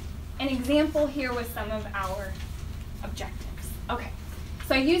have an example here with some of our objectives. Okay,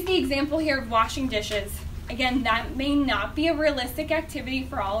 so I use the example here of washing dishes. Again, that may not be a realistic activity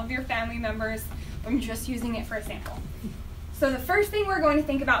for all of your family members. I'm just using it for a sample. So the first thing we're going to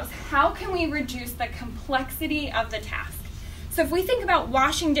think about is how can we reduce the complexity of the task? So if we think about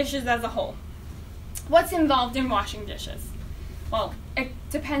washing dishes as a whole, what's involved in washing dishes? Well, it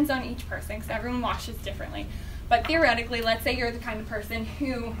depends on each person because everyone washes differently. But theoretically, let's say you're the kind of person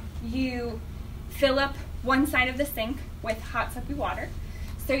who you fill up one side of the sink with hot soapy water.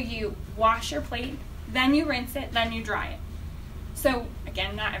 So you wash your plate, then you rinse it, then you dry it. So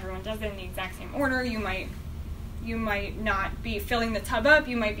again, not everyone does it in the exact same order. You might not be filling the tub up,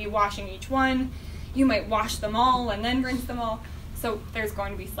 you might be washing each one, you might wash them all and then rinse them all. So there's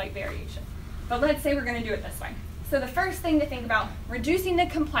going to be slight variation. But let's say we're going to do it this way. So the first thing to think about, reducing the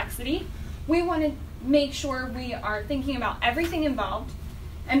complexity, we want to make sure we are thinking about everything involved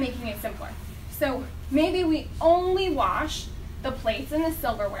and making it simpler. So maybe we only wash the plates and the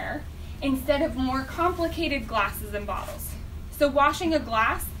silverware instead of more complicated glasses and bottles. So washing a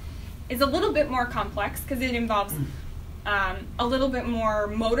glass is a little bit more complex because it involves a little bit more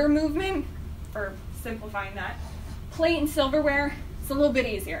motor movement, for simplifying that. Plate and silverware, it's a little bit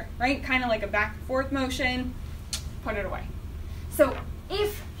easier, right? Kind of like a back and forth motion, put it away. So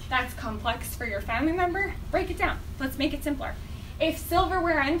if that's complex for your family member, break it down. Let's make it simpler. If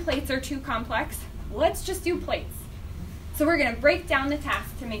silverware and plates are too complex, let's just do plates. So we're going to break down the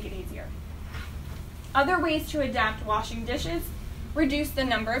task to make it easier. Other ways to adapt washing dishes, reduce the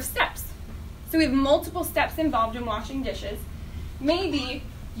number of steps. So we have multiple steps involved in washing dishes. Maybe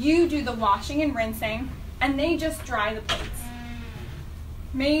you do the washing and rinsing, and they just dry the plates.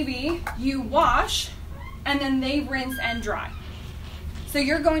 Maybe you wash, and then they rinse and dry. So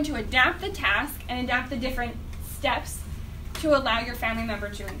you're going to adapt the task and adapt the different steps to allow your family member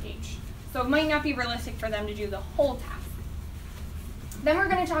to engage. So it might not be realistic for them to do the whole task. Then we're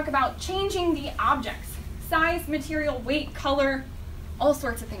going to talk about changing the objects. Size, material, weight, color, all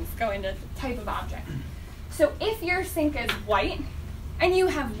sorts of things go into the type of object. So if your sink is white and you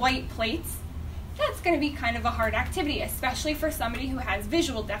have white plates, that's going to be kind of a hard activity, especially for somebody who has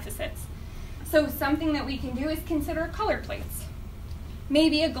visual deficits. So something that we can do is consider color plates.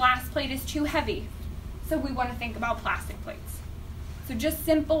 Maybe a glass plate is too heavy. So we want to think about plastic plates. So just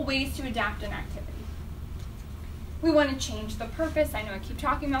simple ways to adapt an activity. We want to change the purpose. I know I keep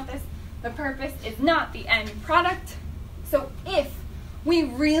talking about this. The purpose is not the end product. So if we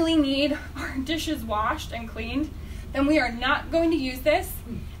really need our dishes washed and cleaned, then we are not going to use this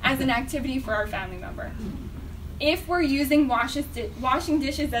as an activity for our family member. If we're using washing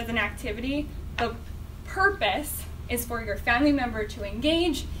dishes as an activity, the purpose is for your family member to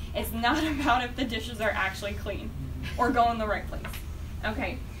engage. It's not about if the dishes are actually clean or go in the right place.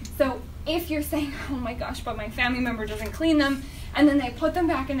 Okay, so if you're saying, oh my gosh, but my family member doesn't clean them, and then they put them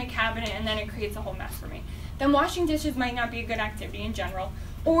back in the cabinet and then it creates a whole mess for me, then washing dishes might not be a good activity in general.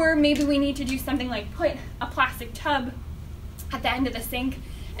 Or maybe we need to do something like put a plastic tub at the end of the sink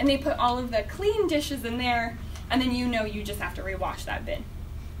and they put all of the clean dishes in there, and then you know you just have to rewash that bin.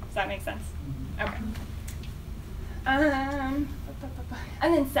 Does that make sense? Okay. And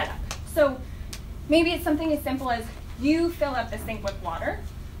then setup. So maybe it's something as simple as you fill up the sink with water,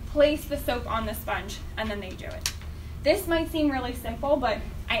 place the soap on the sponge, and then they do it. This might seem really simple, but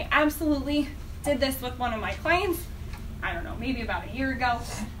I absolutely did this with one of my clients, I don't know, maybe about a year ago.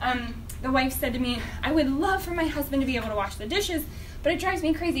 The wife said to me, I would love for my husband to be able to wash the dishes, but it drives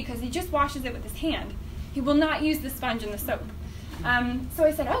me crazy because he just washes it with his hand. He will not use the sponge and the soap. So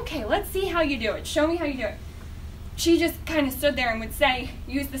I said, okay, let's see how you do it. Show me how you do it. She just kind of stood there and would say,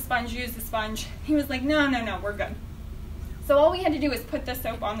 use the sponge, use the sponge. He was like, no, we're good. So all we had to do was put the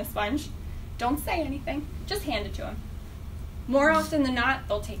soap on the sponge. Don't say anything, just hand it to him. More often than not,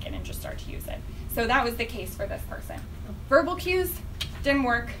 they'll take it and just start to use it. So that was the case for this person. Verbal cues didn't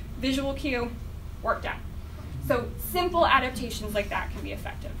work. Visual cue worked out. So simple adaptations like that can be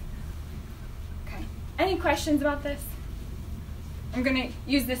effective. Okay. Any questions about this? I'm going to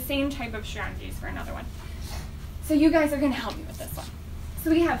use the same type of strategies for another one. So you guys are going to help me with this one. So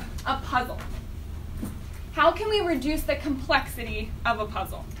we have a puzzle. How can we reduce the complexity of a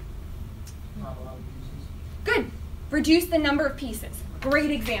puzzle? Not a lot of pieces. Good. Reduce the number of pieces.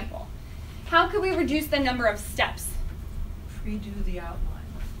 Great example. How could we reduce the number of steps? Pre-do the outline.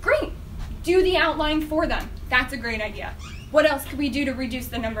 Great. Do the outline for them. That's a great idea. What else could we do to reduce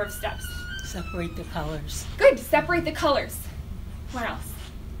the number of steps? Separate the colors. Good. Separate the colors. What else?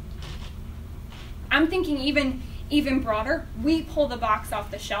 I'm thinking even broader. We pull the box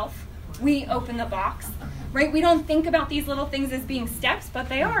off the shelf. We open the box. Right? We don't think about these little things as being steps, but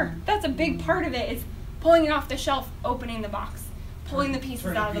they are. That's a big part of it, is pulling it off the shelf, opening the box, pulling the pieces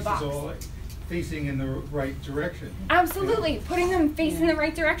out of the box. All facing in the right direction. Absolutely. Putting them facing the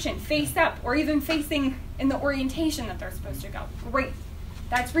right direction, face up, or even facing in the orientation that they're supposed to go. Great.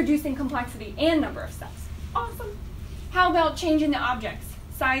 That's reducing complexity and number of steps. Awesome. How about changing the objects?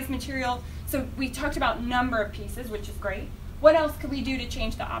 Size, material. So we talked about number of pieces, which is great. What else could we do to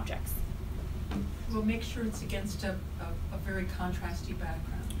change the objects? We'll make sure it's against a very contrasty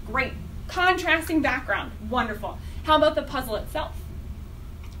background. Great. Contrasting background. Wonderful. How about the puzzle itself?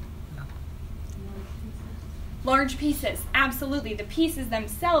 Large pieces. Absolutely. The pieces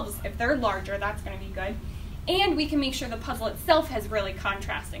themselves, if they're larger, that's going to be good. And we can make sure the puzzle itself has really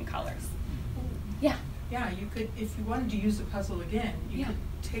contrasting colors. Yeah. Yeah, you could, if you wanted to use a puzzle again, you could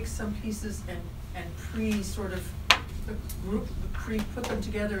take some pieces and put them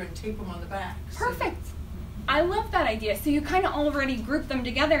together and tape them on the back. Perfect. I love that idea. So you kind of already group them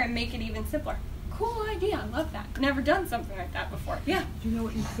together and make it even simpler. Cool idea. I love that. Never done something like that before. Yeah. Do you know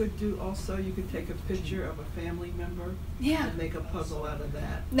what you could do also? You could take a picture of a family member and make a puzzle out of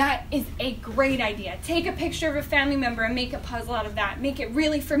that. That is a great idea. Take a picture of a family member and make a puzzle out of that. Make it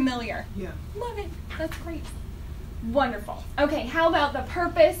really familiar. Yeah. Love it. That's great. Wonderful. Okay, how about the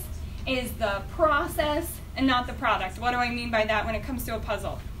purpose is the process and not the product? What do I mean by that when it comes to a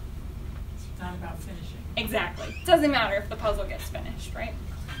puzzle? It's not about finishing. Exactly. Doesn't matter if the puzzle gets finished, right?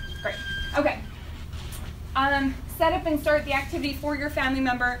 Great. Okay. Set up and start the activity for your family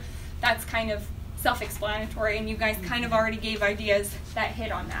member. That's kind of self-explanatory, and you guys kind of already gave ideas that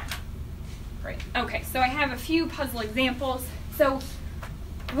hit on that. Great. Okay, so I have a few puzzle examples. So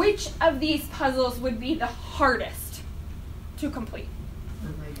which of these puzzles would be the hardest to complete?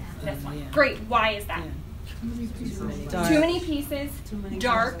 This one. Great. Why is that? Too many pieces.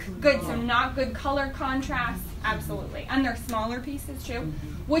 Dark. Good. So not good color contrast. Absolutely. And they're smaller pieces too.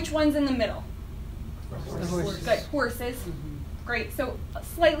 Which one's in the middle? The horses. Good. Horses. Great. So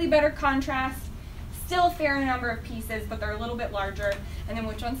slightly better contrast. Still a fair number of pieces, but they're a little bit larger. And then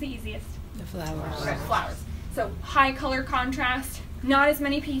which one's the easiest? The flowers. Good. Flowers. So high color contrast. Not as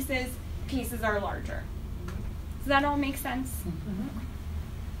many pieces. Pieces are larger. Does that all make sense?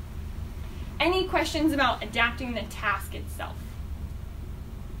 Any questions about adapting the task itself?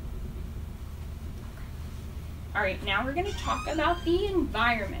 All right, now we're going to talk about the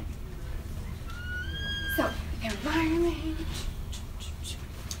environment. So, environment.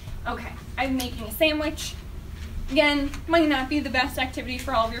 Okay, I'm making a sandwich. Again, might not be the best activity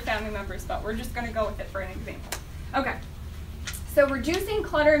for all of your family members, but we're just going to go with it for an example. Okay, so reducing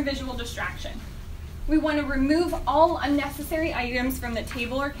clutter and visual distraction. We want to remove all unnecessary items from the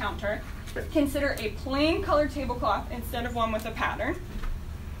table or counter. Consider a plain colored tablecloth instead of one with a pattern.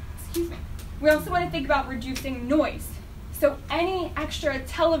 Excuse me. We also want to think about reducing noise. So any extra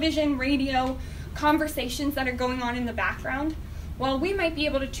television, radio, conversations that are going on in the background, while we might be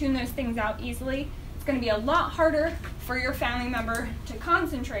able to tune those things out easily, it's going to be a lot harder for your family member to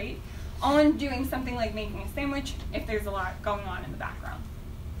concentrate on doing something like making a sandwich if there's a lot going on in the background.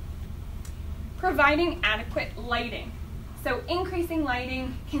 Providing adequate lighting. So increasing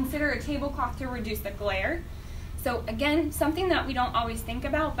lighting, consider a tablecloth to reduce the glare. So again, something that we don't always think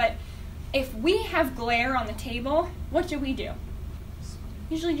about, but if we have glare on the table, what do?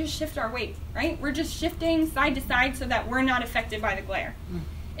 Usually just shift our weight, right? We're just shifting side to side so that we're not affected by the glare.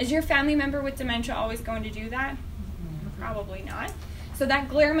 Is your family member with dementia always going to do that? Probably not. So that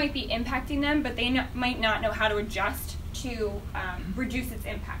glare might be impacting them, but they might not know how to adjust to reduce its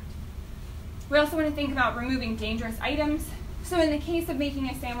impact. We also want to think about removing dangerous items. So in the case of making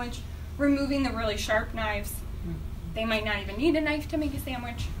a sandwich, removing the really sharp knives. They might not even need a knife to make a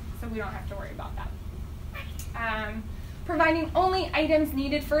sandwich, so we don't have to worry about that. Providing only items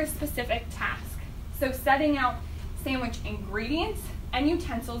needed for a specific task. So setting out sandwich ingredients and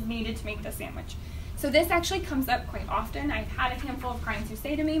utensils needed to make the sandwich. So this actually comes up quite often. I've had a handful of clients who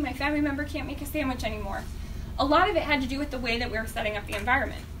say to me, my family member can't make a sandwich anymore. A lot of it had to do with the way that we were setting up the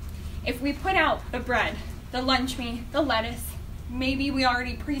environment. If we put out the bread, the lunch meat, the lettuce, maybe we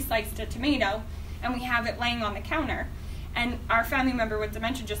already pre-sliced a tomato and we have it laying on the counter, and our family member with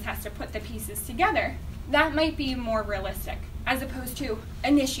dementia just has to put the pieces together, that might be more realistic, as opposed to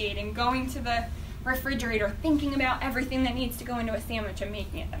initiating, going to the refrigerator, thinking about everything that needs to go into a sandwich and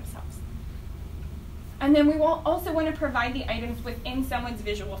making it themselves. And then we will also want to provide the items within someone's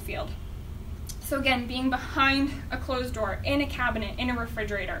visual field. So again, being behind a closed door, in a cabinet, in a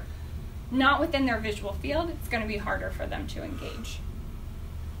refrigerator, not within their visual field, it's going to be harder for them to engage.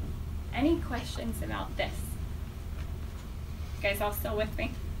 Any questions about this? You guys all still with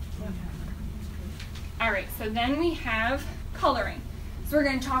me? All right, so then we have coloring. So we're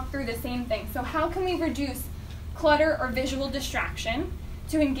going to talk through the same thing. So how can we reduce clutter or visual distraction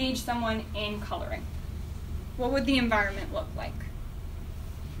to engage someone in coloring? What would the environment look like?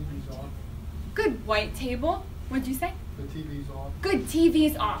 TV's off. Good. White table. What'd you say? The TV's off. Good.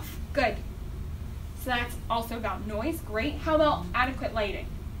 TV's off. Good. So that's also about noise. Great. How about adequate lighting?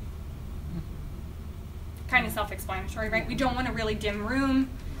 Kind of self-explanatory, right? We don't want a really dim room.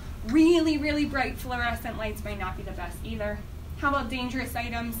 Really, really bright fluorescent lights might not be the best either. How about dangerous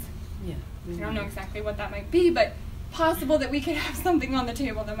items? Yeah. I don't know exactly what that might be, but possible that we could have something on the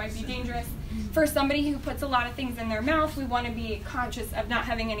table that might be dangerous. For somebody who puts a lot of things in their mouth, we want to be conscious of not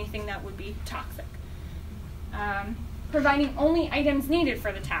having anything that would be toxic. Providing only items needed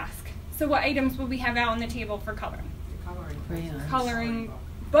for the task. So what items would we have out on the table for coloring? Coloring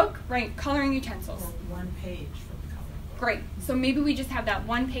book, right, coloring utensils. Or one page for the coloring book. Great. So maybe we just have that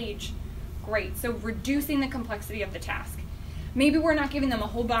one page. Great. So reducing the complexity of the task. Maybe we're not giving them a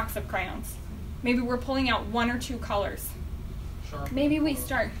whole box of crayons. Maybe we're pulling out one or two colors. Sharpen Maybe we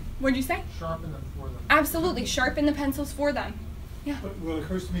start. What'd you say? Sharpen them for them. Absolutely. Sharpen the pencils for them. Yeah. Well, it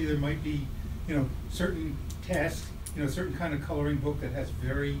occurs to me there might be, certain tasks, certain kind of coloring book that has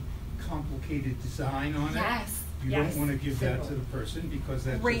very complicated design on it. Yes. You don't want to give that to the person because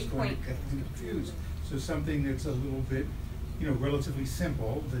that's Great just going point. to get them confused. So something that's a little bit, relatively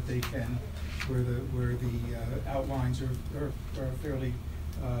simple that they can, where the outlines are fairly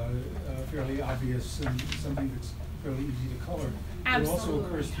obvious and something that's fairly easy to color. Absolutely. It also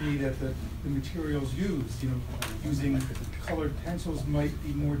occurs to me that the materials used, using colored pencils might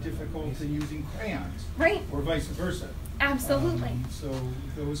be more difficult than using crayons. Right. Or vice versa. Absolutely. So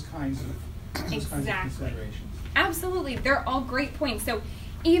those kinds of considerations. Absolutely. They're all great points. So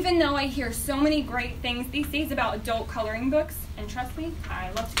even though I hear so many great things these days about adult coloring books, and trust me,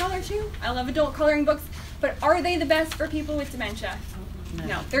 I love to color too. I love adult coloring books, but are they the best for people with dementia?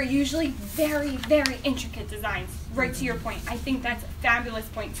 No. They're usually very, very intricate designs, right to your point. I think that's a fabulous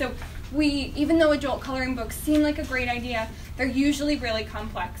point. So even though adult coloring books seem like a great idea, they're usually really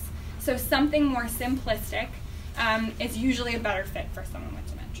complex. So something more simplistic is usually a better fit for someone with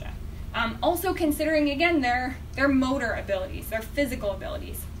dementia. Also considering, again, their motor abilities, their physical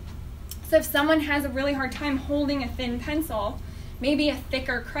abilities. So if someone has a really hard time holding a thin pencil, maybe a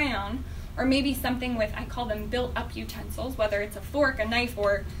thicker crayon or maybe something with, I call them built-up utensils, whether it's a fork, a knife,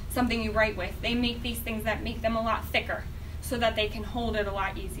 or something you write with. They make these things that make them a lot thicker so that they can hold it a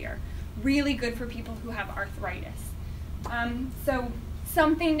lot easier. Really good for people who have arthritis. So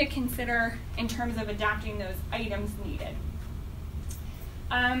something to consider in terms of adapting those items needed.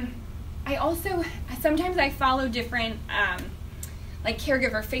 Sometimes I follow different like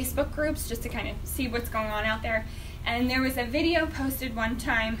caregiver Facebook groups just to kind of see what's going on out there. And there was a video posted one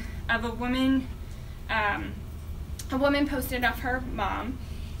time of a woman posted of her mom,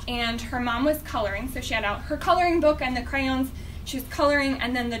 and her mom was coloring. So she had out her coloring book and the crayons. She was coloring,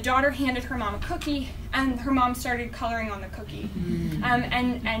 and then the daughter handed her mom a cookie, and her mom started coloring on the cookie.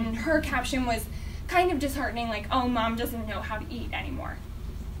 And her caption was kind of disheartening, like, oh, mom doesn't know how to eat anymore.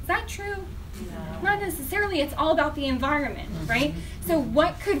 Is that true? No. Not necessarily. It's all about the environment, right? So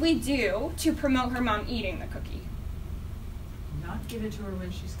what could we do to promote her mom eating the cookie? Not give it to her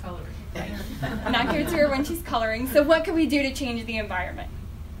when she's coloring. Right. Not give it to her when she's coloring. So what could we do to change the environment?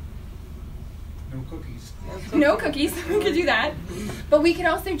 No cookies. No cookies. We could do that. But we could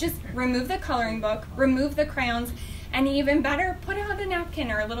also just remove the coloring book, remove the crayons, and even better, put out a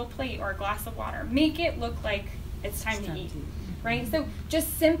napkin or a little plate or a glass of water. Make it look like it's time to eat. Right? So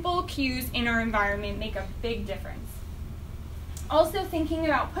just simple cues in our environment make a big difference. Also thinking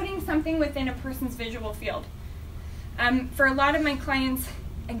about putting something within a person's visual field. For a lot of my clients,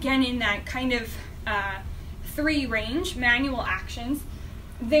 again in that kind of 3 range, manual actions,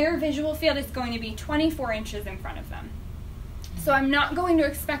 their visual field is going to be 24 inches in front of them. So I'm not going to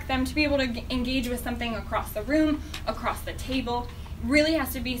expect them to be able to engage with something across the room, across the table. It really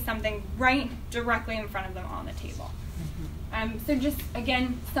has to be something right directly in front of them on the table. So just,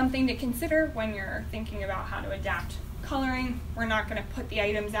 again, something to consider when you're thinking about how to adapt coloring. We're not going to put the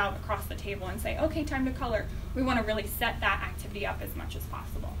items out across the table and say, okay, time to color. We want to really set that activity up as much as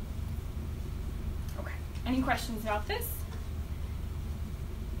possible. Okay, any questions about this?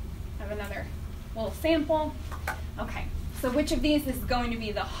 I have another little sample. Okay, so which of these is going to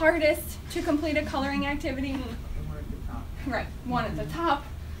be the hardest to complete a coloring activity? The one at the top. Right, one at the top.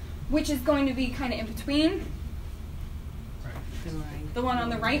 Which is going to be kind of in between? The one on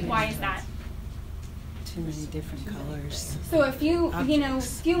the right. Why is that? Too many different colors. So a few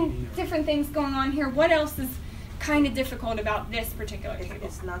different things going on here. What else is kind of difficult about this particular table?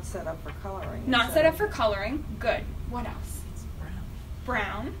 It's not set up for coloring. Not set up for coloring. Good. What else? It's brown.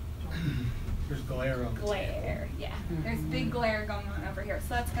 Brown. There's glare on the Glare. Yeah. There's big glare going on over here.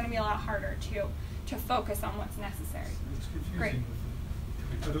 So that's going to be a lot harder to focus on what's necessary. It's confusing. Great.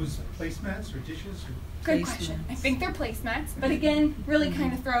 Are those placemats or dishes? Or? Good question. I think they're placemats, but again, really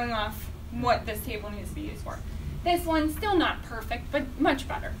kind of throwing off what this table needs to be used for. This one's still not perfect, but much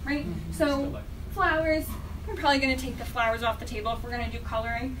better, right? So flowers, we're probably going to take the flowers off the table if we're going to do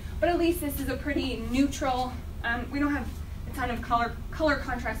coloring, but at least this is a pretty neutral, we don't have a ton of color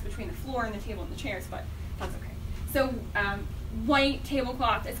contrast between the floor and the table and the chairs, but that's okay. So white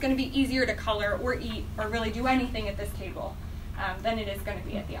tablecloth, it's going to be easier to color or eat or really do anything at this table than it is going to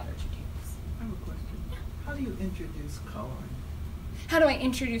be at the other 2 tables. I have a question. How do you introduce coloring? How do I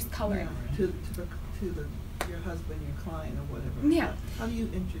introduce coloring? Yeah, to your husband, your client, or whatever. Yeah. How do you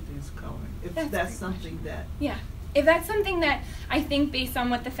introduce coloring? If That's a that's great something that. Yeah. If that's something that I think based on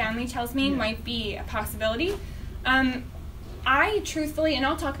what the family tells me might be a possibility, I truthfully, and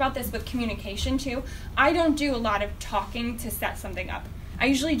I'll talk about this with communication too, I don't do a lot of talking to set something up. I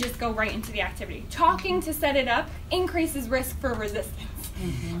usually just go right into the activity. Talking to set it up increases risk for resistance.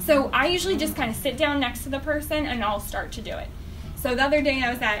 So I usually just kind of sit down next to the person and I'll start to do it. So the other day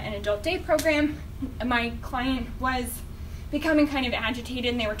I was at an adult day program. My client was becoming kind of agitated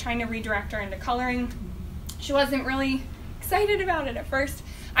and they were trying to redirect her into coloring. She wasn't really excited about it at first.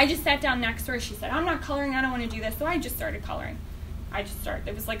 I just sat down next to her. She said, I'm not coloring, I don't want to do this. So I just started coloring.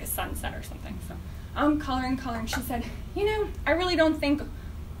 It was like a sunset or something. So I'm coloring. She said, I really don't think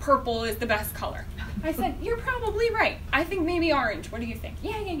purple is the best color. I said, you're probably right. I think maybe orange. What do you think?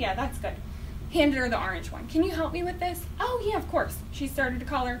 Yeah, that's good. Handed her the orange one. Can you help me with this? Oh, yeah, of course. She started to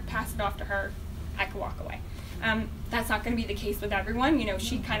color, passed it off to her. I could walk away. That's not going to be the case with everyone.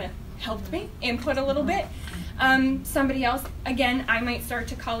 She kind of helped me, input a little bit. Somebody else, again, I might start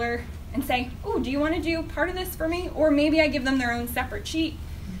to color and say, oh, do you want to do part of this for me? Or maybe I give them their own separate sheet,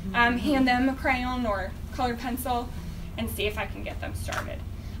 hand them a crayon or colored pencil, and see if I can get them started.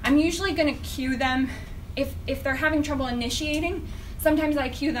 I'm usually going to cue them. If they're having trouble initiating, sometimes I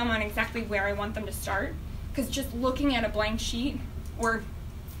cue them on exactly where I want them to start, because just looking at a blank sheet, or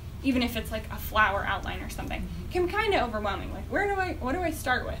even if it's like a flower outline or something, can be kind of overwhelming. Like, what do I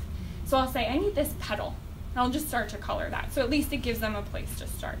start with? So I'll say, I need this petal. And I'll just start to color that. So at least it gives them a place to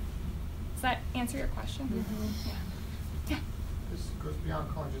start. Does that answer your question? Yeah. This goes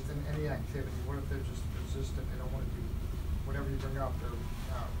beyond college, just in any activity. What if they're just resistant, they don't want to do whatever you bring up, they're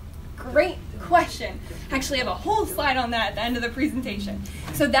out? Great question. Actually, I have a whole slide on that at the end of the presentation.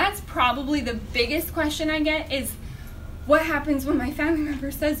 So that's probably the biggest question I get is, what happens when my family member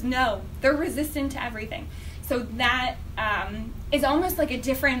says no? They're resistant to everything. So that is almost like a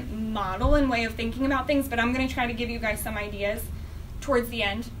different model and way of thinking about things, but I'm going to try to give you guys some ideas towards the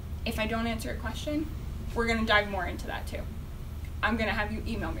end. If I don't answer a question, we're going to dive more into that too. I'm going to have you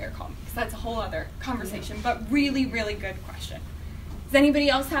email me or call me, because that's a whole other conversation, but really, really good question. Does anybody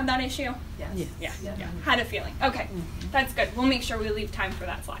else have that issue? Yes. Yeah. Had a feeling. Okay, that's good. We'll make sure we leave time for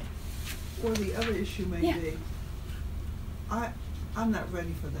that slide. Or the other issue may be, I'm not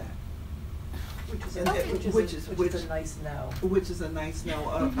ready for that. Which is a nice no. Which is a nice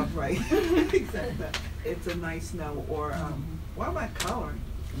no, right. Exactly. It's a nice no. Or, why am I coloring?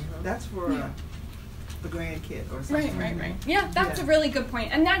 That's for the grandkid or something. Right. Yeah, that's a really good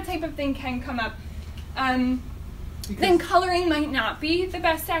point. And that type of thing can come up. Then coloring might not be the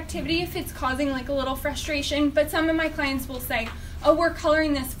best activity if it's causing like a little frustration, but some of my clients will say, oh, we're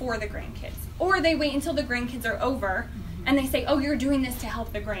coloring this for the grandkids. Or they wait until the grandkids are over and they say, oh, you're doing this to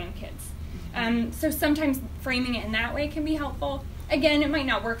help the grandkids. So sometimes framing it in that way can be helpful. Again, it might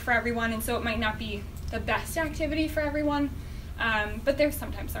not work for everyone, and so it might not be the best activity for everyone, but there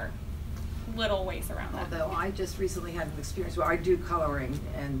sometimes are little ways around that. Although I just recently had an experience where I do coloring,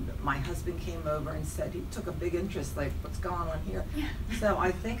 and my husband came over and said he took a big interest, like, what's going on here? Yeah. So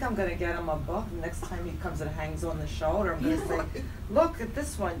I think I'm going to get him a book. Next time he comes and hangs on the shoulder, I'm going to say, look at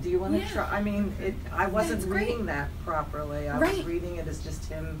this one. Do you want to try? I mean, I wasn't reading that properly. I was reading it as just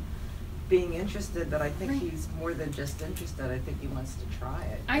him being interested, but I think he's more than just interested. I think he wants to try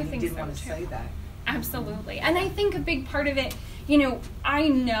it. I think he didn't so want to too. say that. Absolutely. And I think a big part of it, I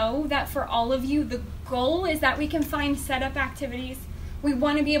know that for all of you, the goal is that we can find setup activities. We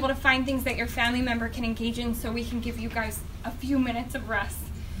want to be able to find things that your family member can engage in so we can give you guys a few minutes of rest.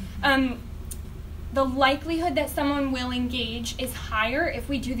 The likelihood that someone will engage is higher if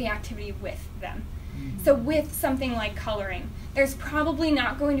we do the activity with them. So with something like coloring, there's probably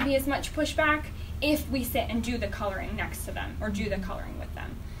not going to be as much pushback if we sit and do the coloring next to them or do the coloring with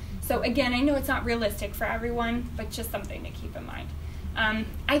them. So again, I know it's not realistic for everyone, but just something to keep in mind.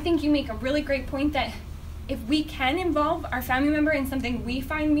 I think you make a really great point that if we can involve our family member in something we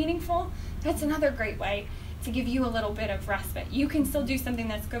find meaningful, that's another great way to give you a little bit of respite. You can still do something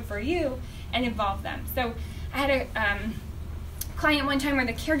that's good for you and involve them. So I had a client one time where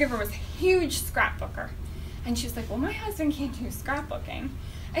the caregiver was a huge scrapbooker. And she was like, well, my husband can't do scrapbooking.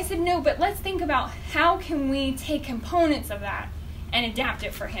 I said, no, but let's think about how can we take components of that and adapt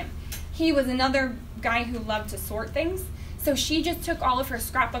it for him. He was another guy who loved to sort things. So she just took all of her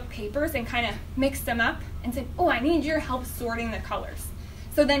scrapbook papers and kind of mixed them up and said, oh, I need your help sorting the colors.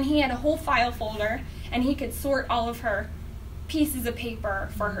 So then he had a whole file folder and he could sort all of her pieces of paper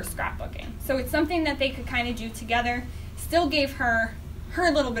for her scrapbooking. So it's something that they could kind of do together, still gave her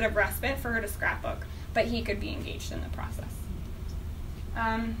little bit of respite for her to scrapbook, but he could be engaged in the process.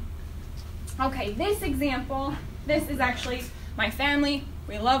 Okay, this example, this is actually my family.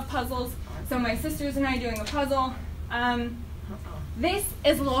 We love puzzles. So my sisters and I doing a puzzle. This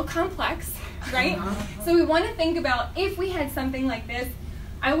is a little complex, right? So we want to think about if we had something like this,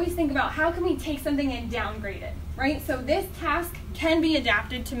 I always think about how can we take something and downgrade it, right? So this task can be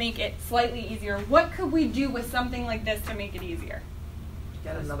adapted to make it slightly easier. What could we do with something like this to make it easier?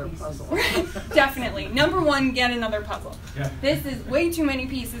 Get another puzzle. Definitely. Number one, get another puzzle. Yeah. This is way too many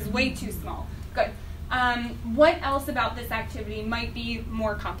pieces, way too small. Good. What else about this activity might be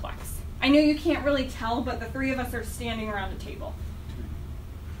more complex? I know you can't really tell, but the three of us are standing around a table.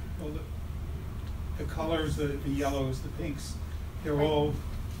 Well, the colors, the yellows, the pinks, they're all,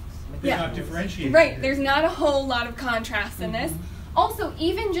 they're not differentiated. Right. There's not a whole lot of contrast in this. Also,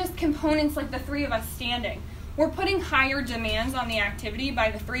 even just components like the three of us standing. We're putting higher demands on the activity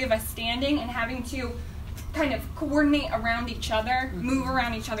by the three of us standing and having to kind of coordinate around each other, move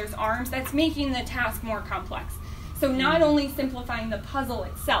around each other's arms. That's making the task more complex. So not only simplifying the puzzle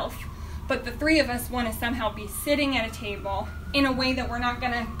itself, but the three of us want to somehow be sitting at a table in a way that we're not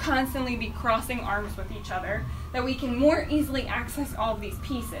going to constantly be crossing arms with each other, that we can more easily access all of these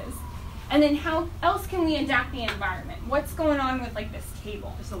pieces. And then how else can we adapt the environment? What's going on with like this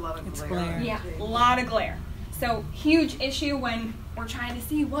table? There's a lot of glare. Yeah, a lot of glare. So huge issue when we're trying to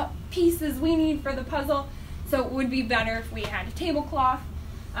see what pieces we need for the puzzle. So it would be better if we had a tablecloth.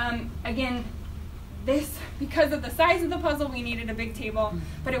 Again, this, because of the size of the puzzle, we needed a big table,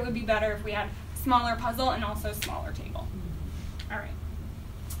 but it would be better if we had a smaller puzzle and also a smaller table. All right.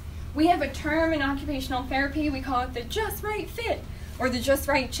 We have a term in occupational therapy, we call it the just right fit or the just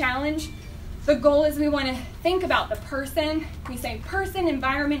right challenge. The goal is we want to think about the person. We say person,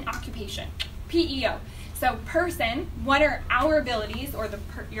 environment, occupation, PEO. So person, what are our abilities or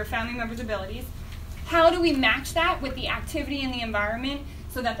your family member's abilities? How do we match that with the activity and the environment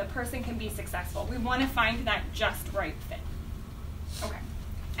so that the person can be successful? We want to find that just right fit. Okay.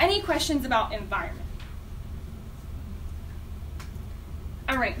 Any questions about environment?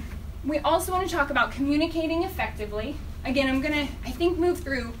 All right. We also want to talk about communicating effectively. Again, I'm going to, I think, move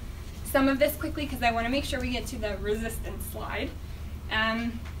through some of this quickly because I want to make sure we get to the resistance slide.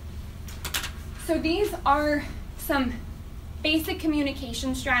 So these are some basic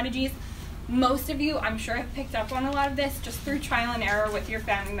communication strategies. Most of you, I'm sure, have picked up on a lot of this just through trial and error with your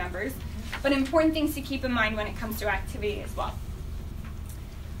family members, but important things to keep in mind when it comes to activity as well.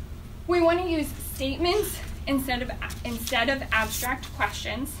 We want to use statements instead of abstract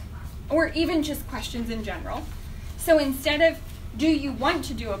questions, or even just questions in general. So instead of, do you want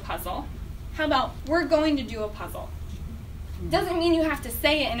to do a puzzle? How about, we're going to do a puzzle? Doesn't mean you have to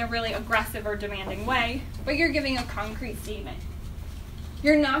say it in a really aggressive or demanding way, but you're giving a concrete statement.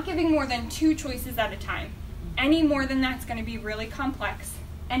 You're not giving more than 2 choices at a time. Any more than that's going to be really complex.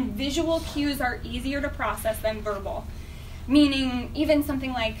 And visual cues are easier to process than verbal. Meaning, even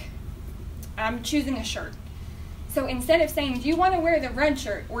something like choosing a shirt. So instead of saying, do you want to wear the red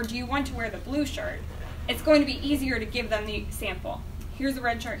shirt or do you want to wear the blue shirt? It's going to be easier to give them the sample. Here's a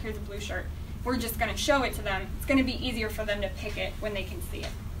red shirt, here's a blue shirt. We're just going to show it to them. It's going to be easier for them to pick it when they can see it.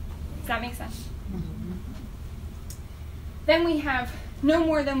 Does that make sense? Mm-hmm. Then we have no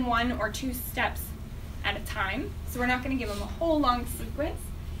more than 1 or 2 steps at a time. So we're not going to give them a whole long sequence.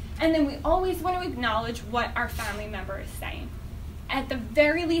 And then we always want to acknowledge what our family member is saying. At the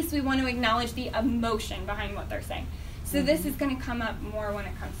very least, we want to acknowledge the emotion behind what they're saying. So this is going to come up more when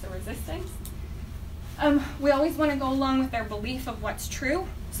it comes to resistance. We always want to go along with their belief of what's true.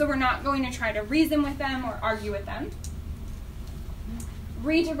 So we're not going to try to reason with them or argue with them.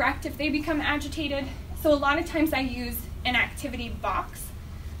 Redirect if they become agitated. So a lot of times I use an activity box.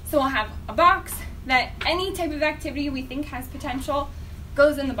 So I'll have a box that any type of activity we think has potential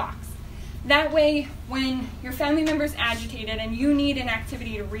goes in the box. That way, when your family member's agitated and you need an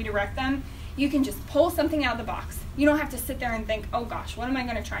activity to redirect them, you can just pull something out of the box. You don't have to sit there and think, oh gosh, what am I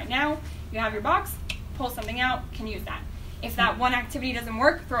going to try now? You have your box, pull something out, can use that. If that one activity doesn't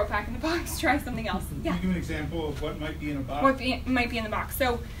work, throw it back in the box, try something else. Yeah. Can you give an example of what might be in a box? What might be in the box.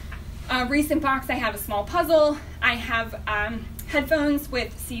 So, a recent box, I have a small puzzle. I have headphones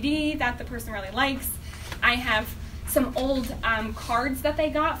with CD that the person really likes. I have some old cards that they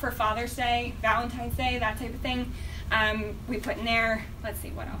got for Father's Day, Valentine's Day, that type of thing. We put in there, let's see,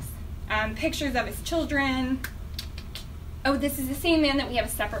 what else? Pictures of his children. Oh, this is the same man that we have a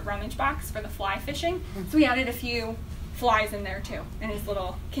separate rummage box for the fly fishing. So we added a few flies in there too, in his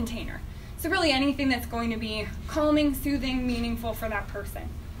little container. So really anything that's going to be calming, soothing, meaningful for that person.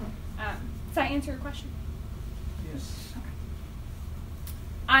 Does that answer your question? Yes. Okay.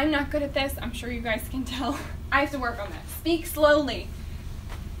 I'm not good at this. I'm sure you guys can tell. I have to work on that. Speak slowly.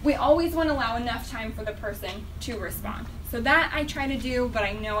 We always want to allow enough time for the person to respond. So that I try to do, but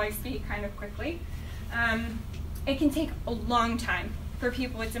I know I speak kind of quickly. It can take a long time for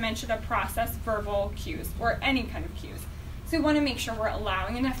people with dementia to process verbal cues or any kind of cues. So we want to make sure we're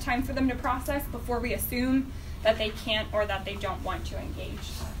allowing enough time for them to process before we assume that they can't or that they don't want to engage.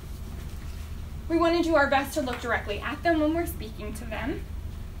 We want to do our best to look directly at them when we're speaking to them.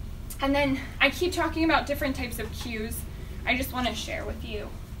 And then I keep talking about different types of cues. I just want to share with you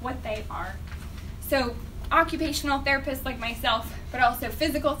what they are. So occupational therapists like myself, but also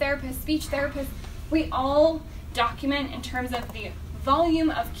physical therapists, speech therapists, we all document in terms of the volume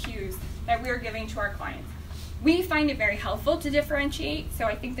of cues that we're giving to our clients. We find it very helpful to differentiate, so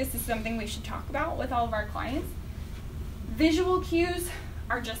I think this is something we should talk about with all of our clients. Visual cues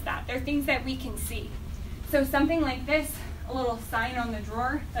are just that. They're things that we can see. So something like this, a little sign on the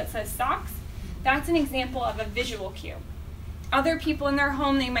drawer that says socks, that's an example of a visual cue. Other people in their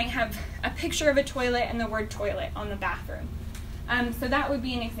home, they might have a picture of a toilet and the word toilet on the bathroom. So that would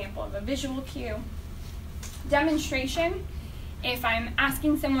be an example of a visual cue. Demonstration, if I'm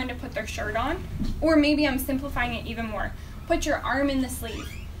asking someone to put their shirt on, or maybe I'm simplifying it even more, put your arm in the sleeve.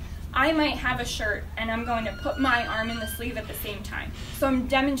 I might have a shirt and I'm going to put my arm in the sleeve at the same time. So I'm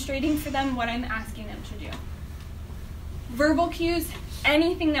demonstrating for them what I'm asking them to do. Verbal cues,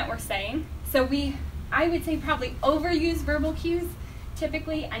 anything that we're saying. So I would say probably overuse verbal cues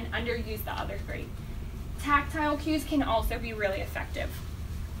typically and underuse the other 3. Tactile cues can also be really effective.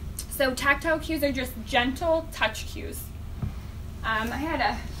 So tactile cues are just gentle touch cues. I had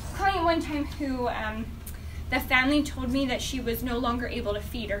a client one time who the family told me that she was no longer able to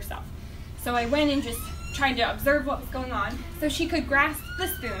feed herself. So I went and just tried to observe what was going on. So she could grasp the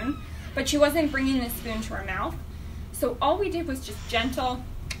spoon, but she wasn't bringing the spoon to her mouth. So all we did was just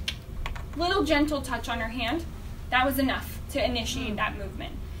little gentle touch on her hand. That was enough to initiate that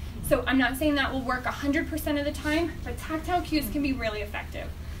movement. So I'm not saying that will work 100% of the time, but tactile cues can be really effective.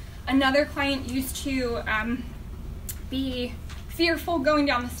 Another client used to be fearful going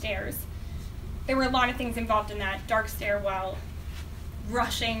down the stairs. There were a lot of things involved in that. Dark stairwell,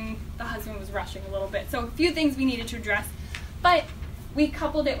 rushing. The husband was rushing a little bit. So a few things we needed to address, but we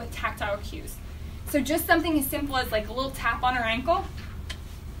coupled it with tactile cues. So just something as simple as like a little tap on her ankle,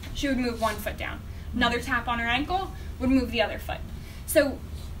 she would move one foot down. Another tap on her ankle would move the other foot. So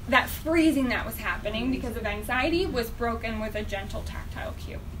that freezing that was happening because of anxiety was broken with a gentle tactile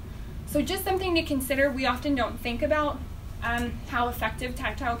cue. So just something to consider. We often don't think about how effective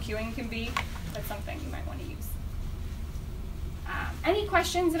tactile cueing can be. That's something you might want to use. Any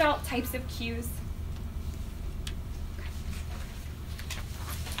questions about types of cues?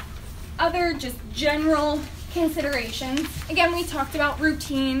 Other just general considerations. Again, we talked about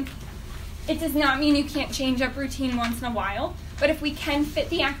routine. It does not mean you can't change up routine once in a while, but if we can fit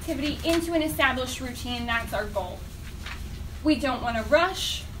the activity into an established routine, that's our goal. We don't want to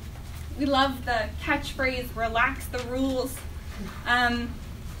rush. We love the catchphrase, relax the rules.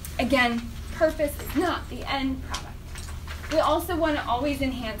 Again, purpose is not the end product. We also want to always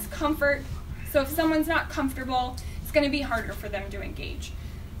enhance comfort. So if someone's not comfortable, it's going to be harder for them to engage.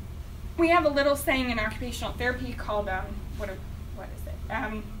 We have a little saying in occupational therapy called, what is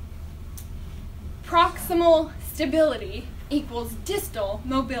it? Proximal stability equals distal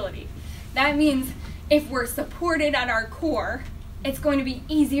mobility. That means if we're supported at our core, it's going to be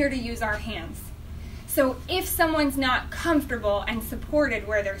easier to use our hands. So if someone's not comfortable and supported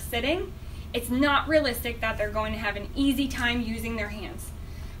where they're sitting, it's not realistic that they're going to have an easy time using their hands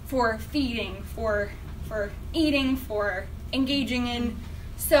for feeding, for eating, for engaging in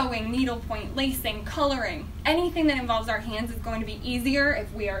sewing, needlepoint, lacing, coloring. Anything that involves our hands is going to be easier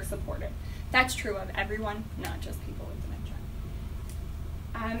if we are supported. That's true of everyone, not just people with dementia.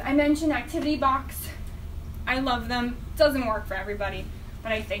 I mentioned activity box. I love them. It doesn't work for everybody,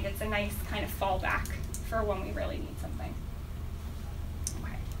 but I think it's a nice kind of fallback for when we really need something.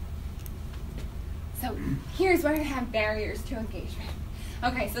 Okay. So here's where I have barriers to engagement.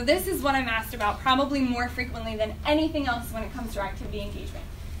 Okay, so this is what I'm asked about probably more frequently than anything else when it comes to activity engagement.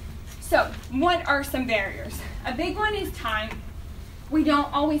 So what are some barriers? A big one is time. We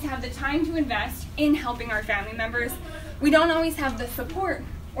don't always have the time to invest in helping our family members. We don't always have the support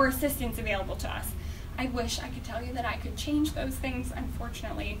or assistance available to us. I wish I could tell you that I could change those things.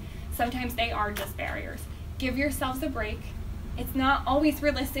 Unfortunately, sometimes they are just barriers. Give yourselves a break. It's not always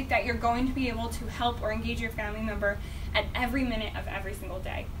realistic that you're going to be able to help or engage your family member at every minute of every single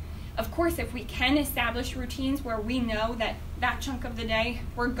day. Of course, if we can establish routines where we know that that chunk of the day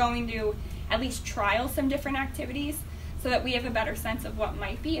we're going to at least trial some different activities so that we have a better sense of what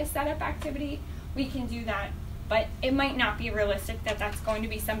might be a setup activity, we can do that. But it might not be realistic that that's going to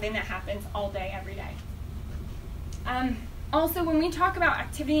be something that happens all day, every day. Also, when we talk about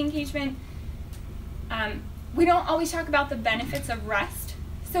activity engagement, we don't always talk about the benefits of rest.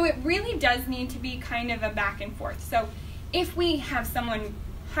 So it really does need to be kind of a back and forth. So if we have someone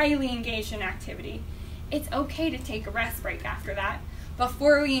highly engaged in activity, it's okay to take a rest break after that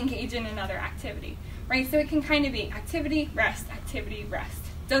before we engage in another activity, right? So it can kind of be activity, rest, activity, rest.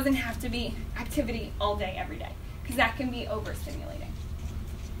 Doesn't have to be activity all day, every day, because that can be overstimulating.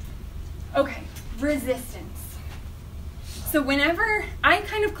 Okay, resistance. So whenever I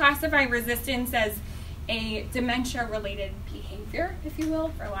kind of classify resistance as a dementia-related behavior, if you will,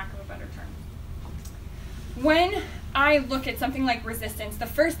 for lack of a better term. When I look at something like resistance, the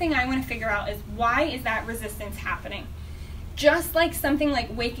first thing I want to figure out is why is that resistance happening? Just like something like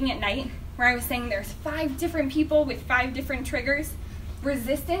waking at night, where I was saying there's 5 different people with 5 different triggers,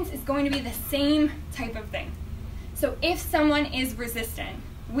 resistance is going to be the same type of thing. So if someone is resistant,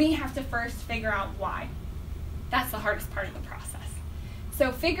 we have to first figure out why. That's the hardest part of the process.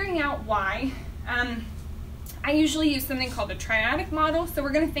 So figuring out why, I usually use something called a triadic model. So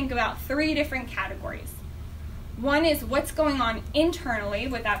we're going to think about 3 different categories. One is what's going on internally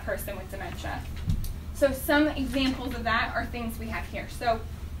with that person with dementia. So some examples of that are things we have here. So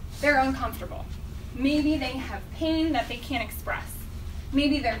they're uncomfortable. Maybe they have pain that they can't express.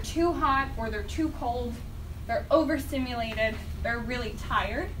 Maybe they're too hot or they're too cold. They're overstimulated. They're really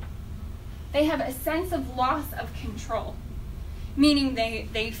tired. They have a sense of loss of control, meaning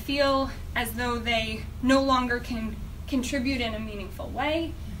they feel as though they no longer can contribute in a meaningful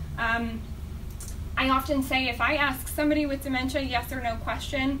way. I often say if I ask somebody with dementia yes or no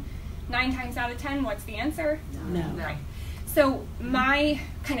question, 9 times out of 10, what's the answer? No. Right. So my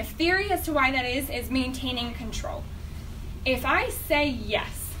kind of theory as to why that is maintaining control. If I say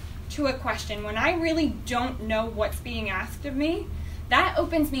yes to a question when I really don't know what's being asked of me, that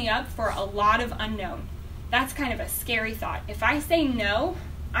opens me up for a lot of unknown. That's kind of a scary thought. If I say no,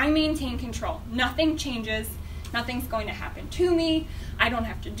 I maintain control. Nothing changes. Nothing's going to happen to me. I don't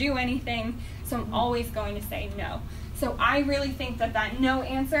have to do anything. So I'm always going to say no. So I really think that that no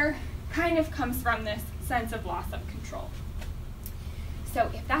answer kind of comes from this sense of loss of control. So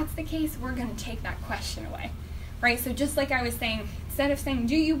if that's the case, we're going to take that question away, right? So just like I was saying, instead of saying,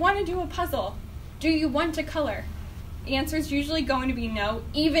 do you want to do a puzzle? Do you want to color? The answer is usually going to be no,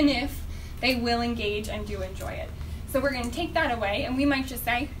 even if they will engage and do enjoy it. So we're going to take that away, and we might just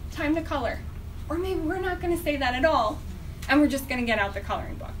say, time to color. Or maybe we're not going to say that at all, and we're just going to get out the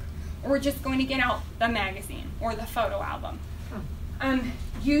coloring book. Or we're just going to get out the magazine or the photo album.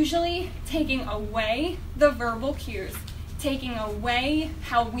 Usually taking away the verbal cues, taking away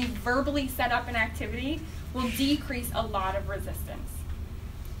how we verbally set up an activity will decrease a lot of resistance.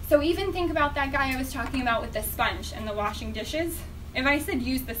 So even think about that guy I was talking about with the sponge and the washing dishes. If I said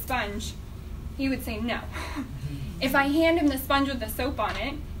use the sponge, he would say no. If I hand him the sponge with the soap on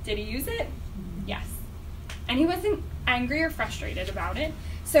it, did he use it? Yes. And he wasn't angry or frustrated about it.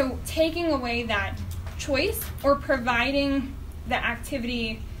 So taking away that choice or providing the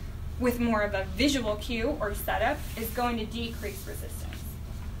activity with more of a visual cue or setup is going to decrease resistance.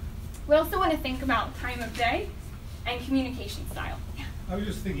 We also want to think about time of day and communication style. Yeah. I was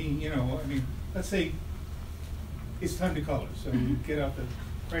just thinking, you know, I mean, let's say it's time to color. So you get out the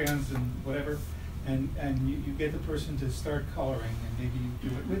crayons and whatever, and you get the person to start coloring, and maybe you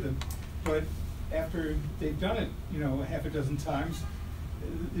do it with them. But after they've done it, you know, half a dozen times,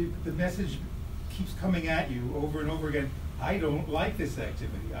 the message keeps coming at you over and over again. I don't like this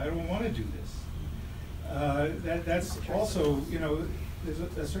activity. I don't want to do this. That's also, you know, there's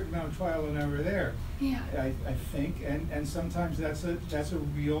a certain amount of trial and error there. Yeah. I think, and sometimes that's a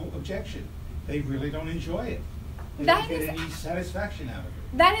real objection. They really don't enjoy it. They don't get any satisfaction out of it.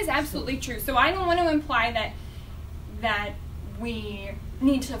 That is absolutely true. So I don't want to imply that we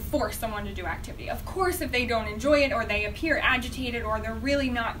need to force someone to do activity. Of course, if they don't enjoy it or they appear agitated or they're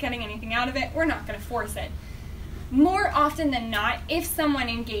really not getting anything out of it, we're not going to force it. More often than not, if someone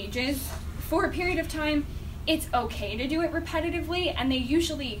engages for a period of time, it's okay to do it repetitively, and they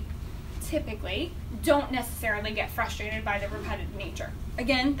usually, typically, don't necessarily get frustrated by the repetitive nature.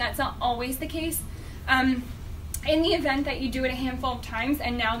 Again, that's not always the case. In the event that you do it a handful of times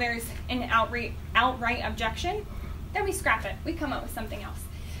and now there's an outright objection, then we scrap it. We come up with something else.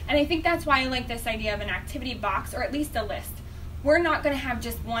 And I think that's why I like this idea of an activity box, or at least a list. We're not going to have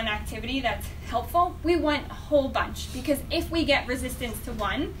just one activity that's helpful. We want a whole bunch, because if we get resistance to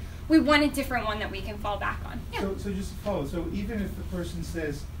one, we want a different one that we can fall back on. Yeah. So just to follow, so even if the person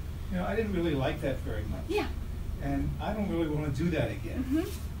says, you know, I didn't really like that very much. Yeah. And I don't really want to do that again.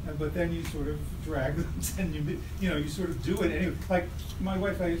 Mm-hmm. But then you sort of drag them, and you sort of do it anyway. Like my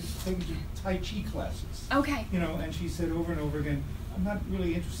wife, I take her to Tai Chi classes. Okay. You know, and she said over and over again, I'm not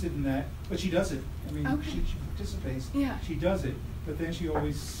really interested in that, but she does it. I mean, okay. she participates. Yeah. She does it, but then she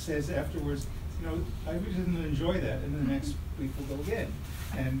always says afterwards, you know, I really didn't enjoy that, and the next week we'll go again,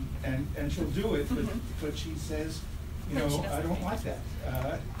 and she'll do it, but she says, you know, I don't like that.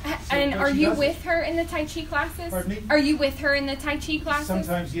 And are you with her in the Tai Chi classes? Pardon me? Are you with her in the Tai Chi classes?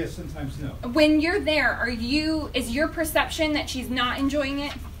 Sometimes yes, sometimes no. When you're there, is your perception that she's not enjoying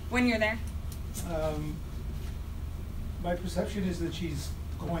it when you're there? My perception is that she's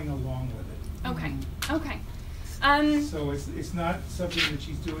going along with it. Okay. Okay. So it's not something that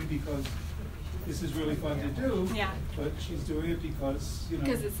she's doing because this is really fun to do. Yeah. But she's doing it because, you know.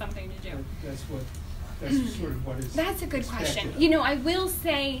 Because it's something to do. That's sort of what is. That's a good question. You know, I will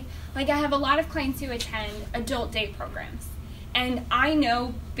say, like, I have a lot of clients who attend adult day programs. And I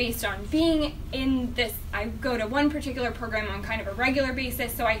know, based on being in this, I go to one particular program on kind of a regular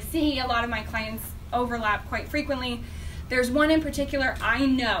basis, so I see a lot of my clients overlap quite frequently. There's one in particular, I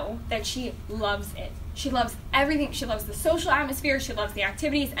know that she loves it. She loves everything. She loves the social atmosphere. She loves the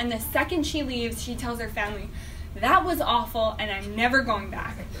activities. And the second she leaves, she tells her family, that was awful, and I'm never going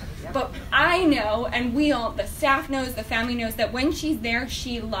back. But I know, and the staff knows, the family knows, that when she's there,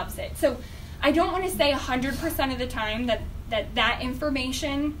 she loves it. So I don't want to say 100% of the time that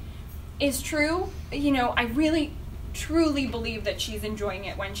information is true. You know, I really, truly believe that she's enjoying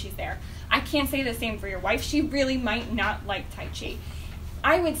it when she's there. I can't say the same for your wife. She really might not like Tai Chi.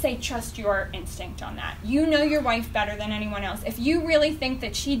 I would say trust your instinct on that. You know your wife better than anyone else. If you really think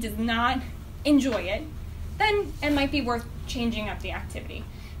that she does not enjoy it, then it might be worth changing up the activity.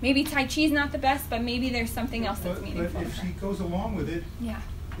 Maybe Tai Chi is not the best, but maybe there's something else that's meaningful. But if she goes along with it, yeah.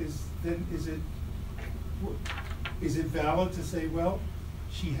 is it valid to say, well,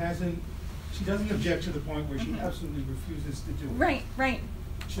 she doesn't object to the point where she absolutely refuses to do it. Right, right.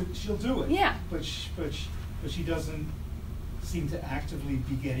 She'll do it. Yeah. But she doesn't seem to actively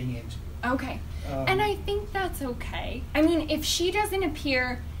be getting into it. Okay. And I think that's okay. I mean, if she doesn't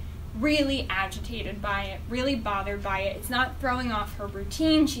appear really agitated by it, really bothered by it, it's not throwing off her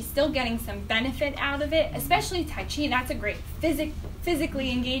routine, she's still getting some benefit out of it, especially Tai Chi. That's a great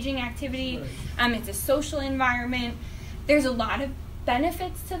physically engaging activity. Right. It's a social environment. There's a lot of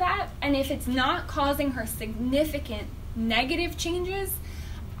benefits to that, and if it's not causing her significant negative changes,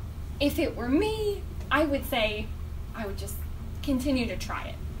 if it were me, I would say I would just continue to try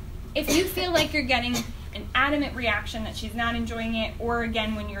it. If you feel like you're getting an adamant reaction that she's not enjoying it, or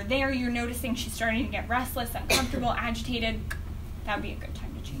again, when you're there, you're noticing she's starting to get restless, uncomfortable, agitated, that would be a good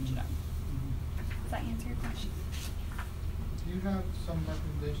time to change it up. Does that answer your question? Do you have some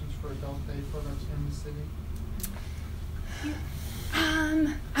recommendations for adult day programs in the city?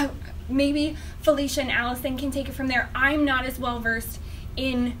 Maybe Felicia and Allison can take it from there. I'm not as well versed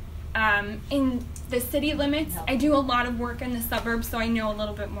in the city limits. I do a lot of work in the suburbs, so I know a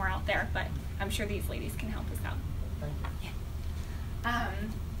little bit more out there, but I'm sure these ladies can help us out. Thank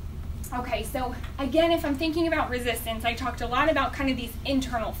you. Okay, so again, if I'm thinking about resistance, I talked a lot about kind of these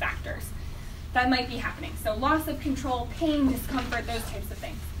internal factors that might be happening. So loss of control, pain, discomfort, those types of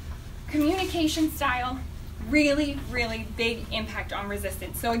things. Communication style, really, really big impact on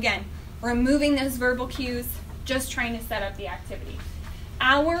resistance. So again, removing those verbal cues, just trying to set up the activity.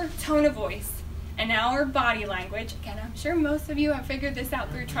 Our tone of voice and our body language, again, I'm sure most of you have figured this out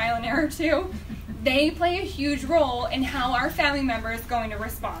through trial and error too, they play a huge role in how our family member is going to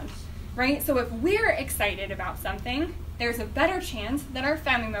respond, right? So if we're excited about something, there's a better chance that our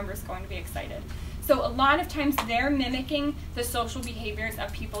family member is going to be excited. So a lot of times they're mimicking the social behaviors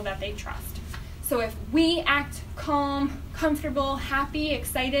of people that they trust. So if we act calm, comfortable, happy,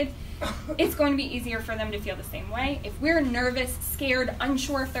 excited, it's going to be easier for them to feel the same way. If we're nervous, scared,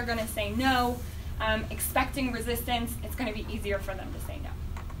 unsure if they're going to say no, expecting resistance, it's going to be easier for them to say no.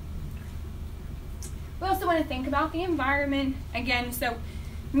 We also want to think about the environment. Again, so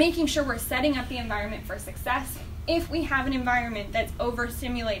making sure we're setting up the environment for success. If we have an environment that's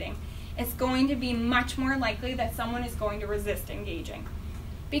overstimulating, it's going to be much more likely that someone is going to resist engaging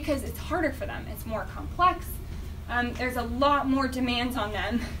because it's harder for them. It's more complex. There's a lot more demands on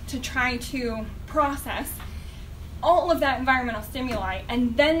them to try to process all of that environmental stimuli,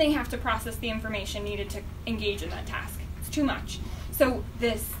 and then they have to process the information needed to engage in that task. It's too much. So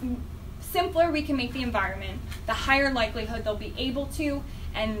the simpler we can make the environment, the higher likelihood they'll be able to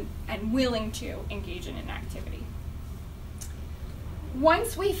and willing to engage in an activity.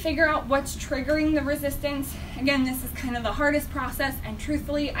 Once we figure out what's triggering the resistance, again, this is kind of the hardest process, and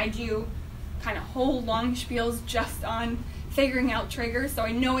truthfully, I do kind of whole long spiels just on figuring out triggers, so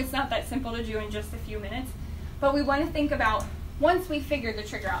I know it's not that simple to do in just a few minutes, but we want to think about, once we figure the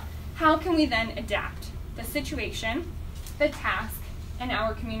trigger out, how can we then adapt the situation, the task, and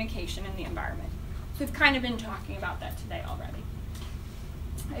our communication in the environment? So we've kind of been talking about that today already.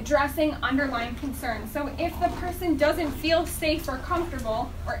 Addressing underlying concerns. So if the person doesn't feel safe or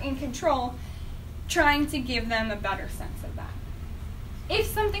comfortable or in control, trying to give them a better sense of that. If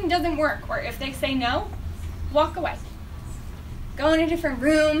something doesn't work, or if they say no, walk away. Go in a different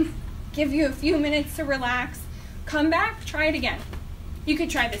room, give you a few minutes to relax, come back, try it again. You could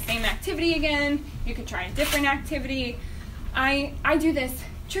try the same activity again, you could try a different activity. I do this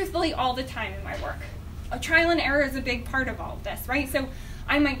truthfully all the time in my work. A trial and error is a big part of all of this, right? So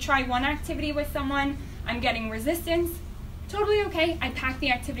I might try one activity with someone, I'm getting resistance, totally okay. I pack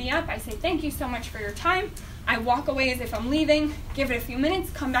the activity up, I say thank you so much for your time, I walk away as if I'm leaving, give it a few minutes,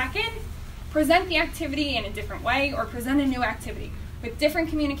 come back in, present the activity in a different way, or present a new activity with different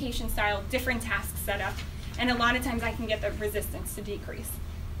communication style, different tasks set up, and a lot of times I can get the resistance to decrease.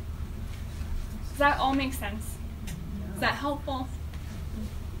 Does that all make sense? Is that helpful?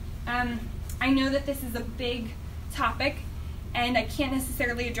 I know that this is a big topic, and I can't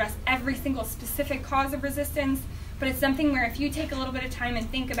necessarily address every single specific cause of resistance, but it's something where if you take a little bit of time and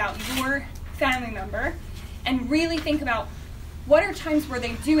think about your family member, and really think about what are times where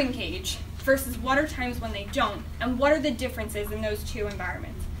they do engage versus what are times when they don't, and what are the differences in those two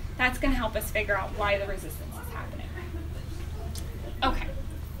environments. That's going to help us figure out why the resistance is happening. Okay.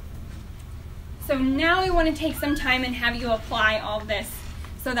 So now we want to take some time and have you apply all this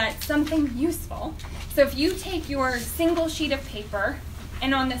so that's something useful. So if you take your single sheet of paper,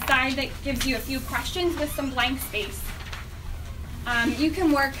 and on the side that gives you a few questions with some blank space, you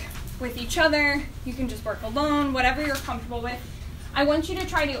can work with each other, you can just work alone, whatever you're comfortable with. I want you to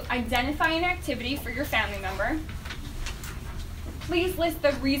try to identify an activity for your family member. Please list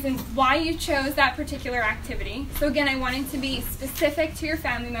the reasons why you chose that particular activity. So again, I want it to be specific to your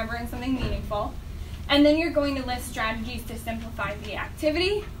family member and something meaningful. And then you're going to list strategies to simplify the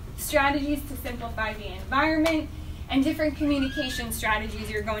activity, strategies to simplify the environment, and different communication strategies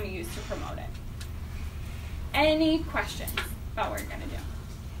you're going to use to promote it. Any questions about what you're going to do?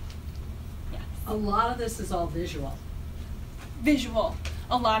 Yes. A lot of this is all visual. Visual.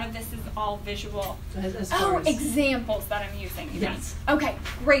 A lot of this is all visual. As far as examples that I'm using. Yes. Okay,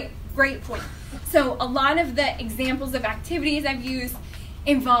 great point. So a lot of the examples of activities I've used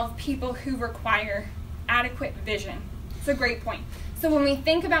involve people who require adequate vision. It's a great point. So when we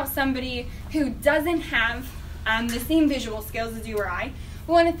think about somebody who doesn't have the same visual skills as you or I,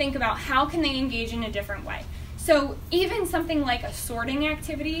 we want to think about how can they engage in a different way. So even something like a sorting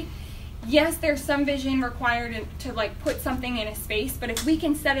activity, yes, there's some vision required to like put something in a space, but if we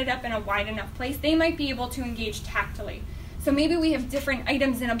can set it up in a wide enough place, they might be able to engage tactily. So maybe we have different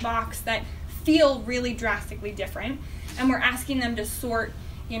items in a box that feel really drastically different, and we're asking them to sort,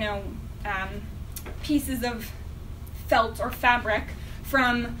 pieces of felt or fabric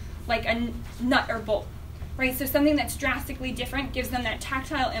from like a nut or bolt, right? So something that's drastically different gives them that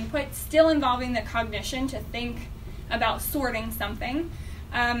tactile input, still involving the cognition to think about sorting something.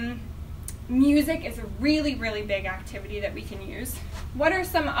 Music is a really, really big activity that we can use. What are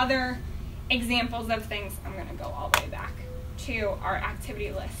some other examples of things? I'm going to go all the way back to our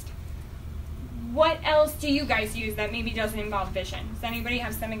activity list. What else do you guys use that maybe doesn't involve vision? Does anybody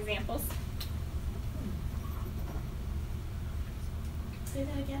have some examples? Say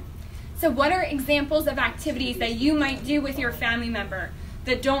that again. So what are examples of activities that you might do with your family member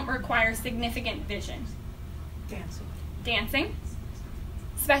that don't require significant vision? Dancing. Dancing,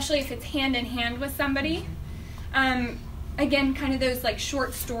 especially if it's hand in hand with somebody. Again, kind of those like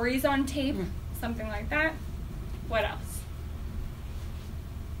short stories on tape, something like that. What else?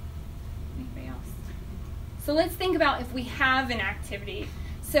 Anybody else? So let's think about if we have an activity.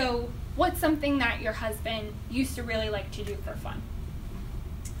 So what's something that your husband used to really like to do for fun?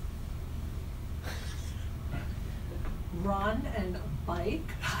 Run and bike.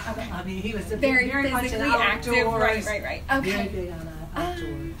 Okay. I mean, he was very much physically an active. outdoors, Right. Okay. Very big on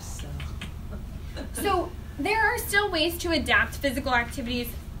outdoors. So there are still ways to adapt physical activities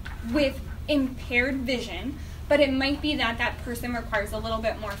with impaired vision, but it might be that that person requires a little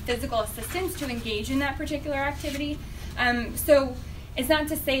bit more physical assistance to engage in that particular activity. So it's not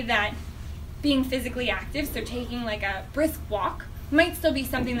to say that being physically active, so taking like a brisk walk, might still be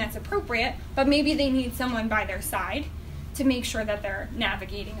something that's appropriate, but maybe they need someone by their side to make sure that they're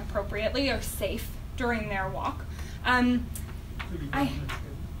navigating appropriately or safe during their walk. A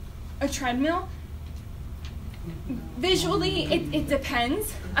treadmill? Visually, it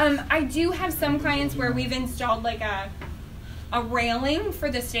depends. I do have some clients where we've installed like a railing for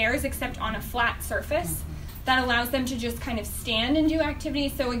the stairs, except on a flat surface, that allows them to just kind of stand and do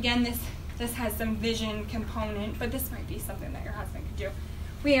activities. So again, this has some vision component, but this might be something that your husband could do.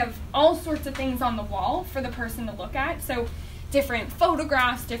 We have all sorts of things on the wall for the person to look at. So different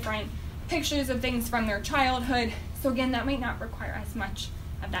photographs, different pictures of things from their childhood. So again, that might not require as much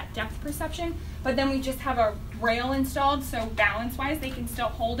of that depth perception, but then we just have a rail installed, so balance-wise they can still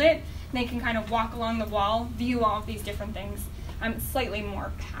hold it, and they can kind of walk along the wall, view all of these different things. Slightly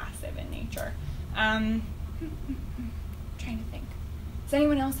more passive in nature. Trying to think. Does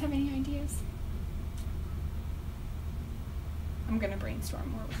anyone else have any ideas? I'm going to brainstorm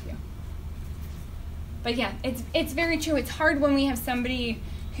more with you. But yeah, it's very true. It's hard when we have somebody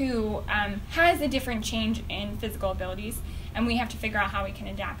who has a different change in physical abilities, and we have to figure out how we can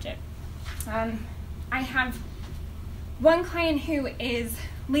adapt it. I have one client who is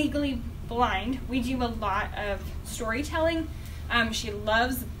legally blind. We do a lot of storytelling. She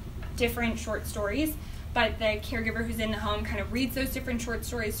loves different short stories, but the caregiver who's in the home kind of reads those different short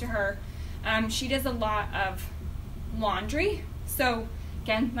stories to her. She does a lot of laundry, so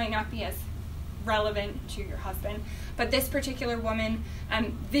again, might not be as relevant to your husband, but this particular woman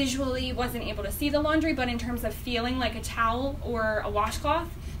visually wasn't able to see the laundry, but in terms of feeling like a towel or a washcloth,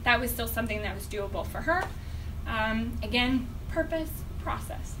 that was still something that was doable for her. Again, purpose,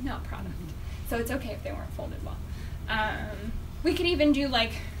 process, not product. So it's okay if they weren't folded well. We could even do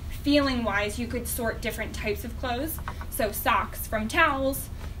like feeling wise, you could sort different types of clothes. So socks from towels,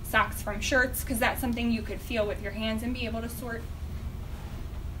 socks from shirts, because that's something you could feel with your hands and be able to sort.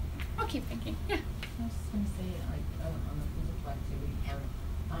 I'll keep thinking. Yeah. I was just gonna say, like, on the physical activity part,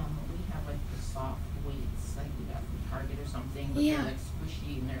 we have like the soft weights, like we got from Target or something, but Yeah. they're like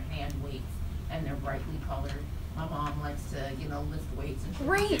squishy and they're hand weights and they're brightly colored. My mom likes to, lift weights and she'll do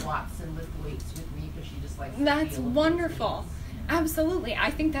Great. squats and lift weights with me because she just likes the That's feel of those wonderful. things. Absolutely. I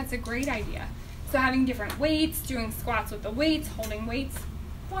think that's a great idea. So having different weights, doing squats with the weights, holding weights,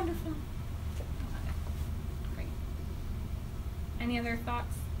 wonderful. Great. Any other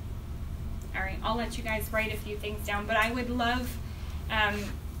thoughts? All right, I'll let you guys write a few things down, but I would love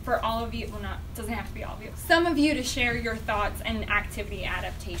for all of you, well, doesn't have to be all of you, some of you to share your thoughts and activity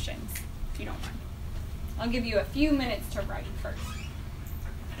adaptations, if you don't mind. I'll give you a few minutes to write first.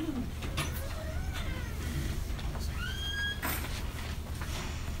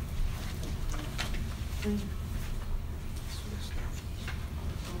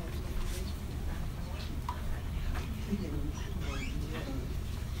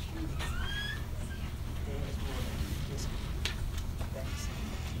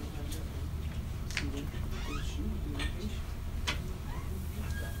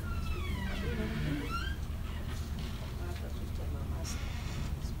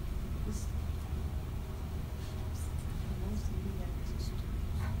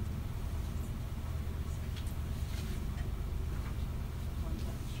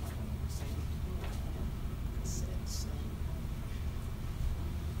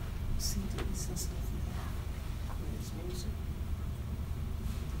 CDs and stuff like that. There's music.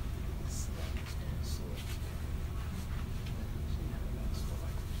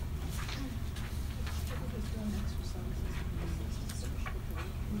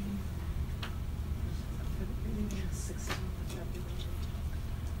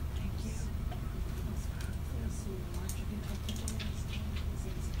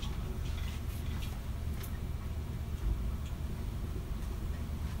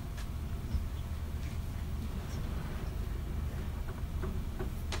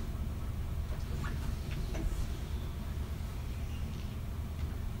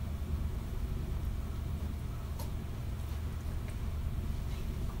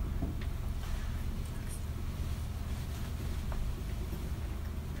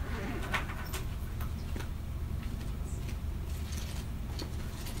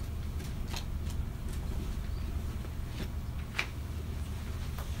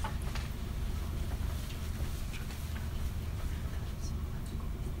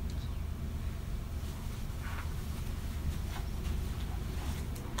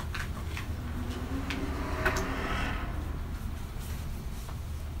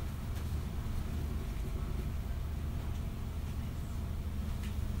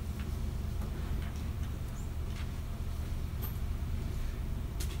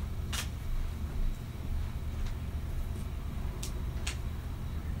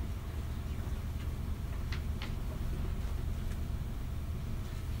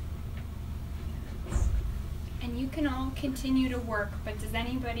 And you can all continue to work, but does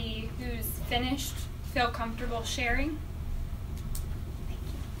anybody who's finished feel comfortable sharing? Thank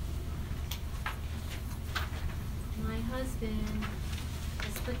you. My husband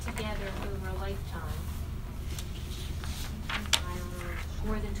has put together over a lifetime, I don't know,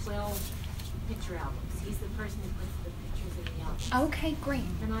 more than 12 picture albums. He's the person who puts the pictures in the albums. Okay, great.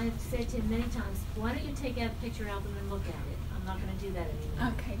 And I've said to him many times, why don't you take out a picture album and look at it? I'm not going to do that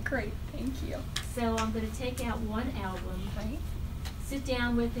anymore. Okay, great. Thank you. So I'm going to take out one album, Right. sit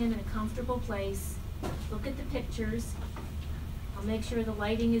down with him in a comfortable place, look at the pictures. I'll make sure the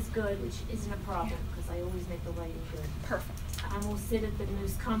lighting is good, which isn't a problem because I always make the lighting good. Perfect. I will sit at the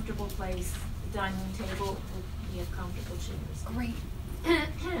most comfortable place, the dining room table with comfortable chairs. Great.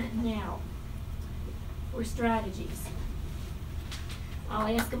 Now, for strategies,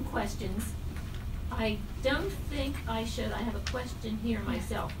 I'll ask him questions. I don't think I should. I have a question here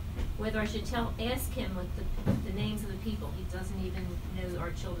myself. Whether I should ask him what the names of the people. He doesn't even know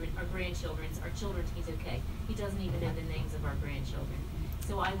our grandchildren's. Our children's, he's okay. He doesn't even know the names of our grandchildren.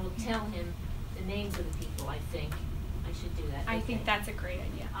 So I will tell him the names of the people. I think I should do that. I think that's a great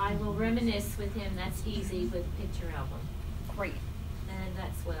idea. I will reminisce with him. That's easy with a picture album. Great. And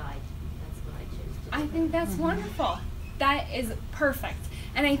that's what I choose to do. I think that's wonderful. That is perfect.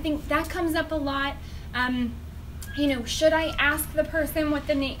 And I think that comes up a lot. Should I ask the person what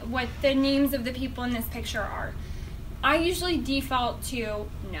the names of the people in this picture are? I usually default to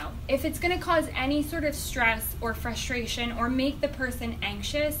no. If it's going to cause any sort of stress or frustration or make the person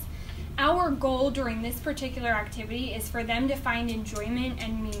anxious, our goal during this particular activity is for them to find enjoyment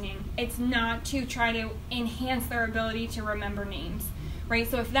and meaning. It's not to try to enhance their ability to remember names, right?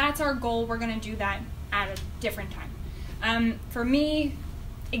 So if that's our goal, we're going to do that at a different time. For me,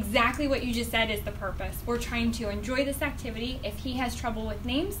 exactly what you just said is the purpose. We're trying to enjoy this activity. If he has trouble with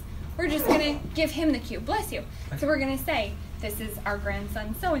names, we're just going to give him the cue. Bless you. So we're going to say, this is our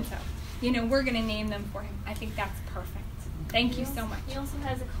grandson so-and-so. You know, we're going to name them for him. I think that's perfect. Thank you so much. He also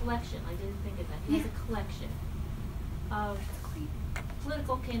has a collection. I didn't think of that. He has a collection of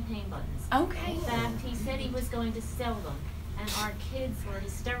political campaign buttons. Okay. In fact, he said he was going to sell them, and our kids were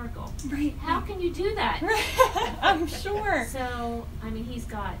hysterical. Right. How can you do that? I'm sure. So, I mean, he's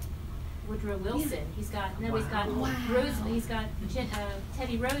got Woodrow Wilson. Yeah. He's got Wow. Roosevelt. He's got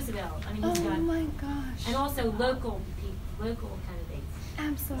Teddy Roosevelt. I mean, he's got. Oh my gosh. And also local candidates.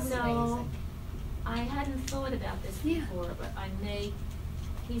 Absolutely. So, I hadn't thought about this before, but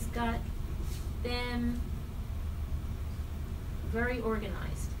he's got them very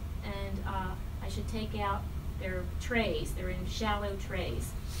organized, and I should take out their trays. They're in shallow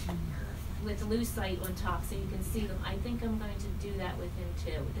trays with lucite on top so you can see them. I think I'm going to do that with him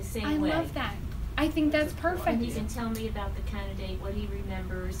too, the same way. I love that. I think that's perfect. And he can tell me about the candidate, what he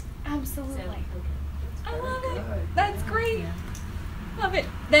remembers. Absolutely. So, okay. I love it. That's great. Yeah. Love it.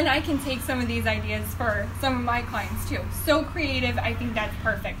 Then I can take some of these ideas for some of my clients too. So creative. I think that's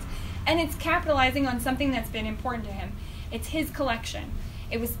perfect. And it's capitalizing on something that's been important to him. It's his collection.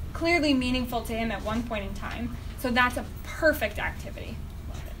 It was clearly meaningful to him at one point in time. So that's a perfect activity.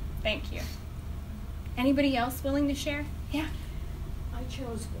 Love it. Thank you. Anybody else willing to share? Yeah. I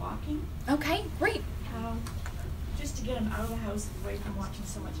chose walking. Okay, great. Just to get him out of the house, away from watching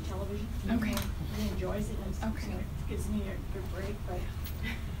so much television. Okay. He enjoys it. And Okay. it gives me a good break. But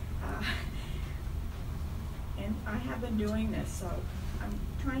and I have been doing this, so I'm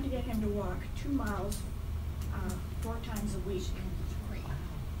trying to get him to walk 2 miles 4 times a week.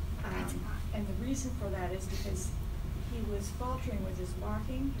 And the reason for that is because he was faltering with his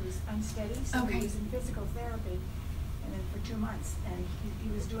walking. He was unsteady, so he was in physical therapy, and then for 2 months, and he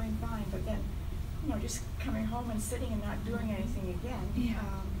was doing fine. But then, just coming home and sitting and not doing anything again.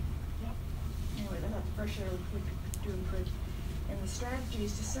 Anyway, I thought the first year would do good. And the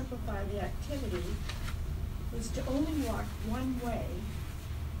strategies to simplify the activity was to only walk one way,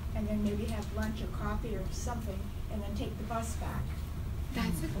 and then maybe have lunch or coffee or something, and then take the bus back.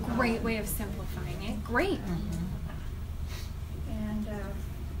 That's a great way of simplifying it. Great. And the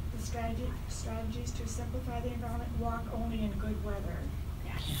strategies to simplify the environment: walk only in good weather.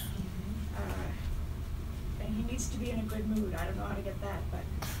 Yes. And he needs to be in a good mood. I don't know how to get that, but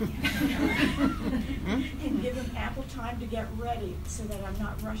and give him ample time to get ready so that I'm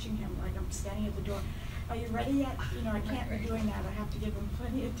not rushing him like I'm standing at the door. Are you ready yet? I can't be doing that. I have to give him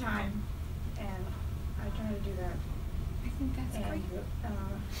plenty of time, and I try to do that. I think that's great.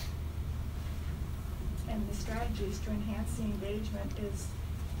 And the strategies to enhance the engagement is,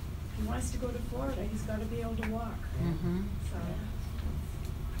 if he wants to go to Florida, he's got to be able to walk. So.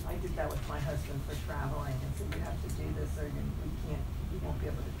 I did that with my husband for traveling, and said you have to do this or you won't be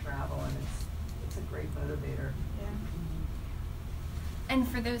able to travel, and it's a great motivator. Yeah. And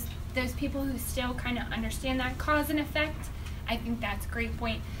for those people who still kind of understand that cause and effect, I think that's a great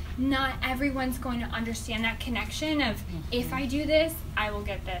point. Not everyone's going to understand that connection of if I do this, I will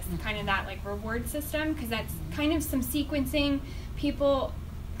get this, kind of that like reward system, because that's kind of some sequencing. People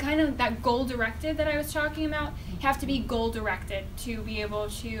kind of that goal directed that I was talking about, have to be goal directed to be able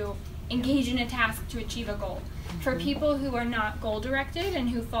to engage in a task to achieve a goal. For people who are not goal directed and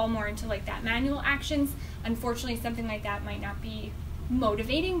who fall more into like that manual actions, unfortunately something like that might not be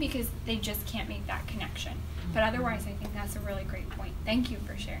motivating because they just can't make that connection. But otherwise I think that's a really great point. Thank you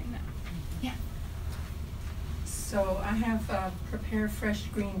for sharing that. Yeah. So I have prepared fresh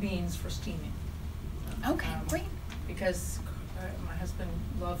green beans for steaming. Okay, great. Because my husband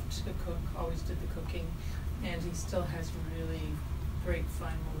loved to cook, always did the cooking, and he still has really great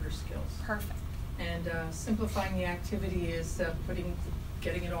fine motor skills. Perfect. And simplifying the activity is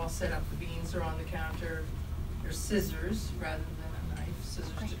getting it all set up. The beans are on the counter. There's scissors rather than a knife,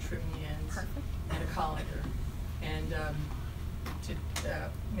 scissors to trim the ends. Perfect. And a colander. And to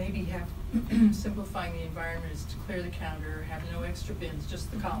maybe have simplifying the environment is to clear the counter, have no extra bins,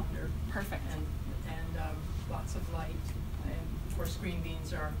 just the colander. Perfect. And lots of light. And of course, green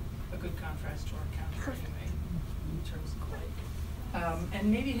beans are a good contrast to our counter anyway, in terms of light.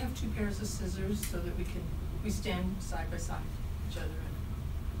 And maybe have 2 pairs of scissors so that we stand side by side each other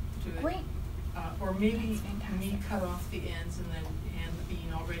and do it. Great. Or maybe me cut off the ends and then hand the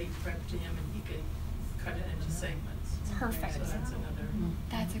bean already prepped to him, and he can cut it into segments. Perfect. So that's another.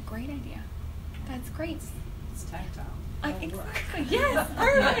 That's a great idea. That's great. It's tactile. Exactly. Yes.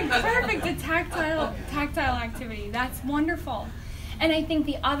 Perfect. A tactile activity. That's wonderful. And I think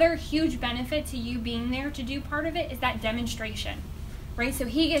the other huge benefit to you being there to do part of it is that demonstration. right? So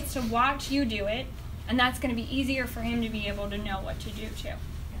he gets to watch you do it, and that's going to be easier for him to be able to know what to do too. Yeah.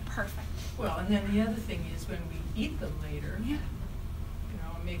 Perfect. Well, and then the other thing is when we eat them later, Yeah. you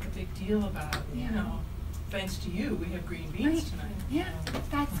know, make a big deal about, Yeah. you know, thanks to you, we have green beans Right. tonight. Yeah,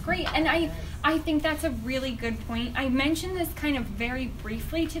 that's great. And I think that's a really good point. I mentioned this kind of very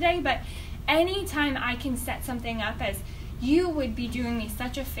briefly today, but anytime I can set something up as, you would be doing me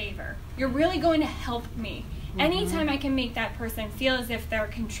such a favor, you're really going to help me. Anytime I can make that person feel as if they're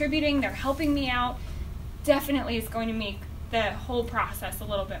contributing, they're helping me out, definitely is going to make the whole process a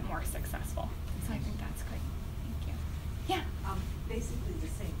little bit more successful. So I think that's great. Thank you. Yeah. Basically the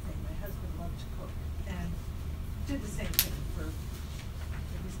same thing. My husband loved to cook and did the same thing for,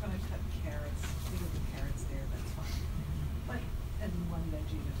 if he's gonna cut carrots, leave the carrots there, that's fine. But, and one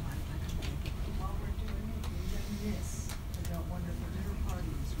veggie at a time, I can make it. While we're doing it, we're doing this. We got wonderful dinner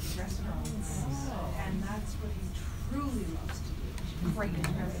parties, restaurants. And that's what he truly loves to do. Great.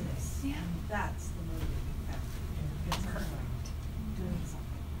 Reminisce. Yeah. And that's the motivating factor. It's doing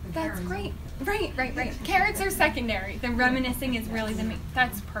something. The That's carrots- great. Right. Carrots are secondary. The reminiscing is really the main.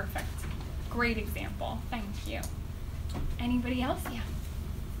 That's perfect. Great example. Thank you. Anybody else? Yeah.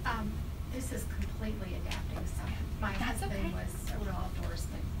 This is completely adapting stuff. My That's husband okay. was soda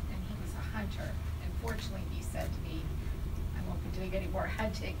outdoorsman, and he was a hunter. And fortunately, he said to me, I won't be doing any more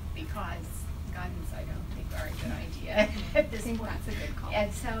hunting because guns, I don't think, are a good idea at this think point. that's a good call.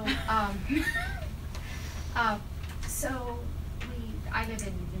 And so, I live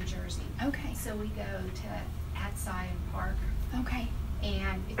in New Jersey. Okay. So we go to Atzion Park, Okay.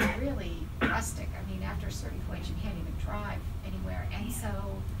 and it's really rustic. I mean, after a certain point, you can't even drive anywhere. And so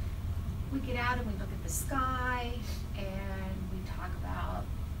we get out and we look at the sky, and we talk about,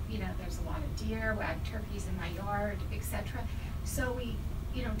 you know, there's a lot of deer, we have turkeys in my yard, etc. So we,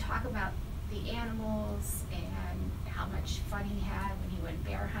 you know, talk about the animals and how much fun he had when he went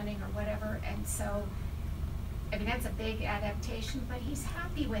bear hunting or whatever. And so, I mean, that's a big adaptation, but he's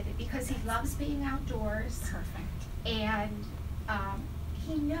happy with it because he loves being outdoors. Perfect. And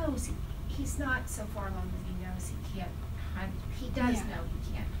he knows he's not so far along that he knows he can't hunt. He does Yeah. know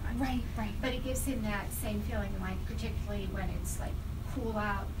he can't hunt. Right. But it gives him that same feeling, like particularly when it's like cool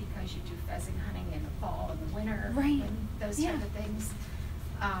out, because you do pheasant hunting in the fall and the winter, Right. and those Yeah. type of things.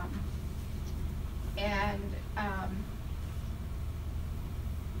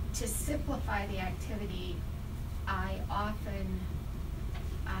 To simplify the activity, I often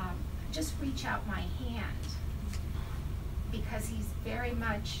just reach out my hand, because he's very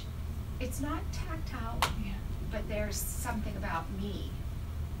much, it's not tactile, Yeah. but there's something about me.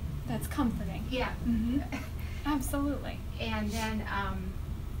 That's comforting. Yeah. Mm-hmm. Absolutely. And then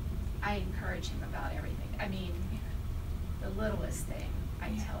I encourage him about everything. I mean, the littlest thing, I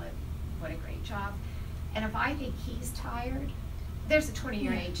tell him what a great job. And if I think he's tired, there's a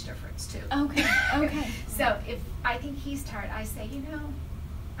 20-year age difference too. Okay. So if I think he's tired, I say, you know,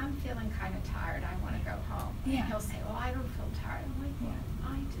 I'm feeling kind of tired. I want to go home. Yeah. And he'll say, well, I don't feel tired. I'm like, well,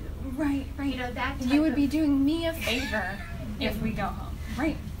 I do. Right. You know, that type You would be of- doing me a favor if we go home.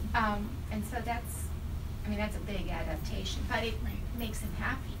 Right. And so that's a big adaptation, but it makes him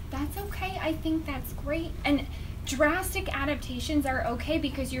happy. That's okay. I think that's great. And drastic adaptations are okay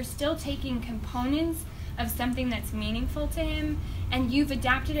because you're still taking components of something that's meaningful to him, and you've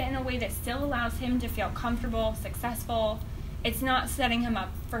adapted it in a way that still allows him to feel comfortable, successful. It's not setting him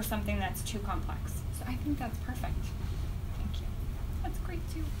up for something that's too complex. So I think that's perfect. Thank you. That's great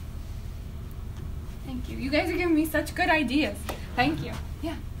too. Thank you. You guys are giving me such good ideas. Thank you.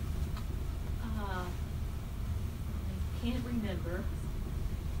 Yeah. I can't remember.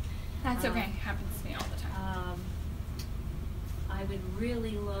 That's okay. Happens to me all the time. I would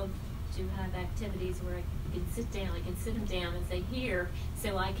really love to have activities where I can sit down, I can sit him down and say, here,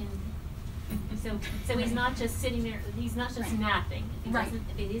 so I can, so he's not just sitting there, he's not just napping. If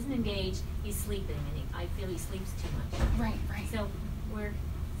he isn't engaged, he's sleeping, and I feel he sleeps too much. Right. So where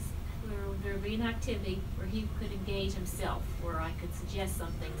there would be an activity where he could engage himself, where I could suggest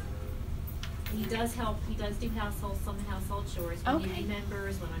something. He does help, he does do some household chores when he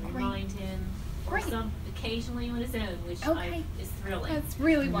remembers, when I remind him. Or some occasionally on his own, which is thrilling. That's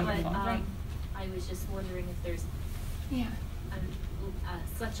really wonderful. But, Right. I was just wondering if there's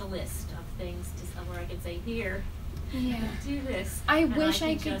such a list of things where I could say, here, do this. I wish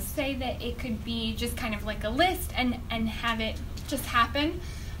I could say that it could be just kind of like a list and have it just happen.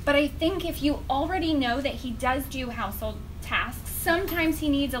 But I think if you already know that he does do household tasks, sometimes he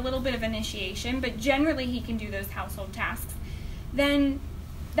needs a little bit of initiation, but generally he can do those household tasks, then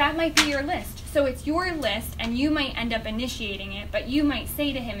that might be your list. So it's your list, and you might end up initiating it, but you might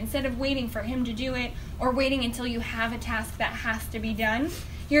say to him, instead of waiting for him to do it or waiting until you have a task that has to be done,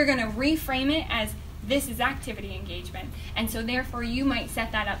 you're going to reframe it as, this is activity engagement. And so therefore you might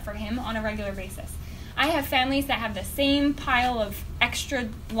set that up for him on a regular basis. I have families that have the same pile of extra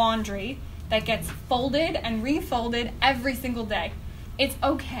laundry that gets folded and refolded every single day. It's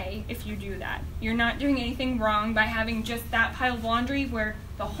okay if you do that. You're not doing anything wrong by having just that pile of laundry where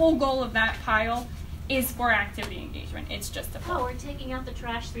the whole goal of that pile is for activity engagement. It's just a fold. Oh, we're taking out the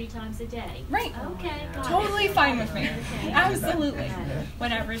trash 3 times a day. Right. Okay. got it. Totally fine with me. Okay. Absolutely. Got it.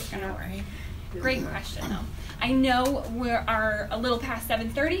 Whatever's going to work. Great question, though. I know we are a little past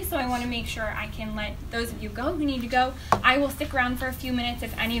 7:30, so I want to make sure I can let those of you go who need to go. I will stick around for a few minutes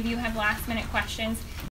if any of you have last-minute questions.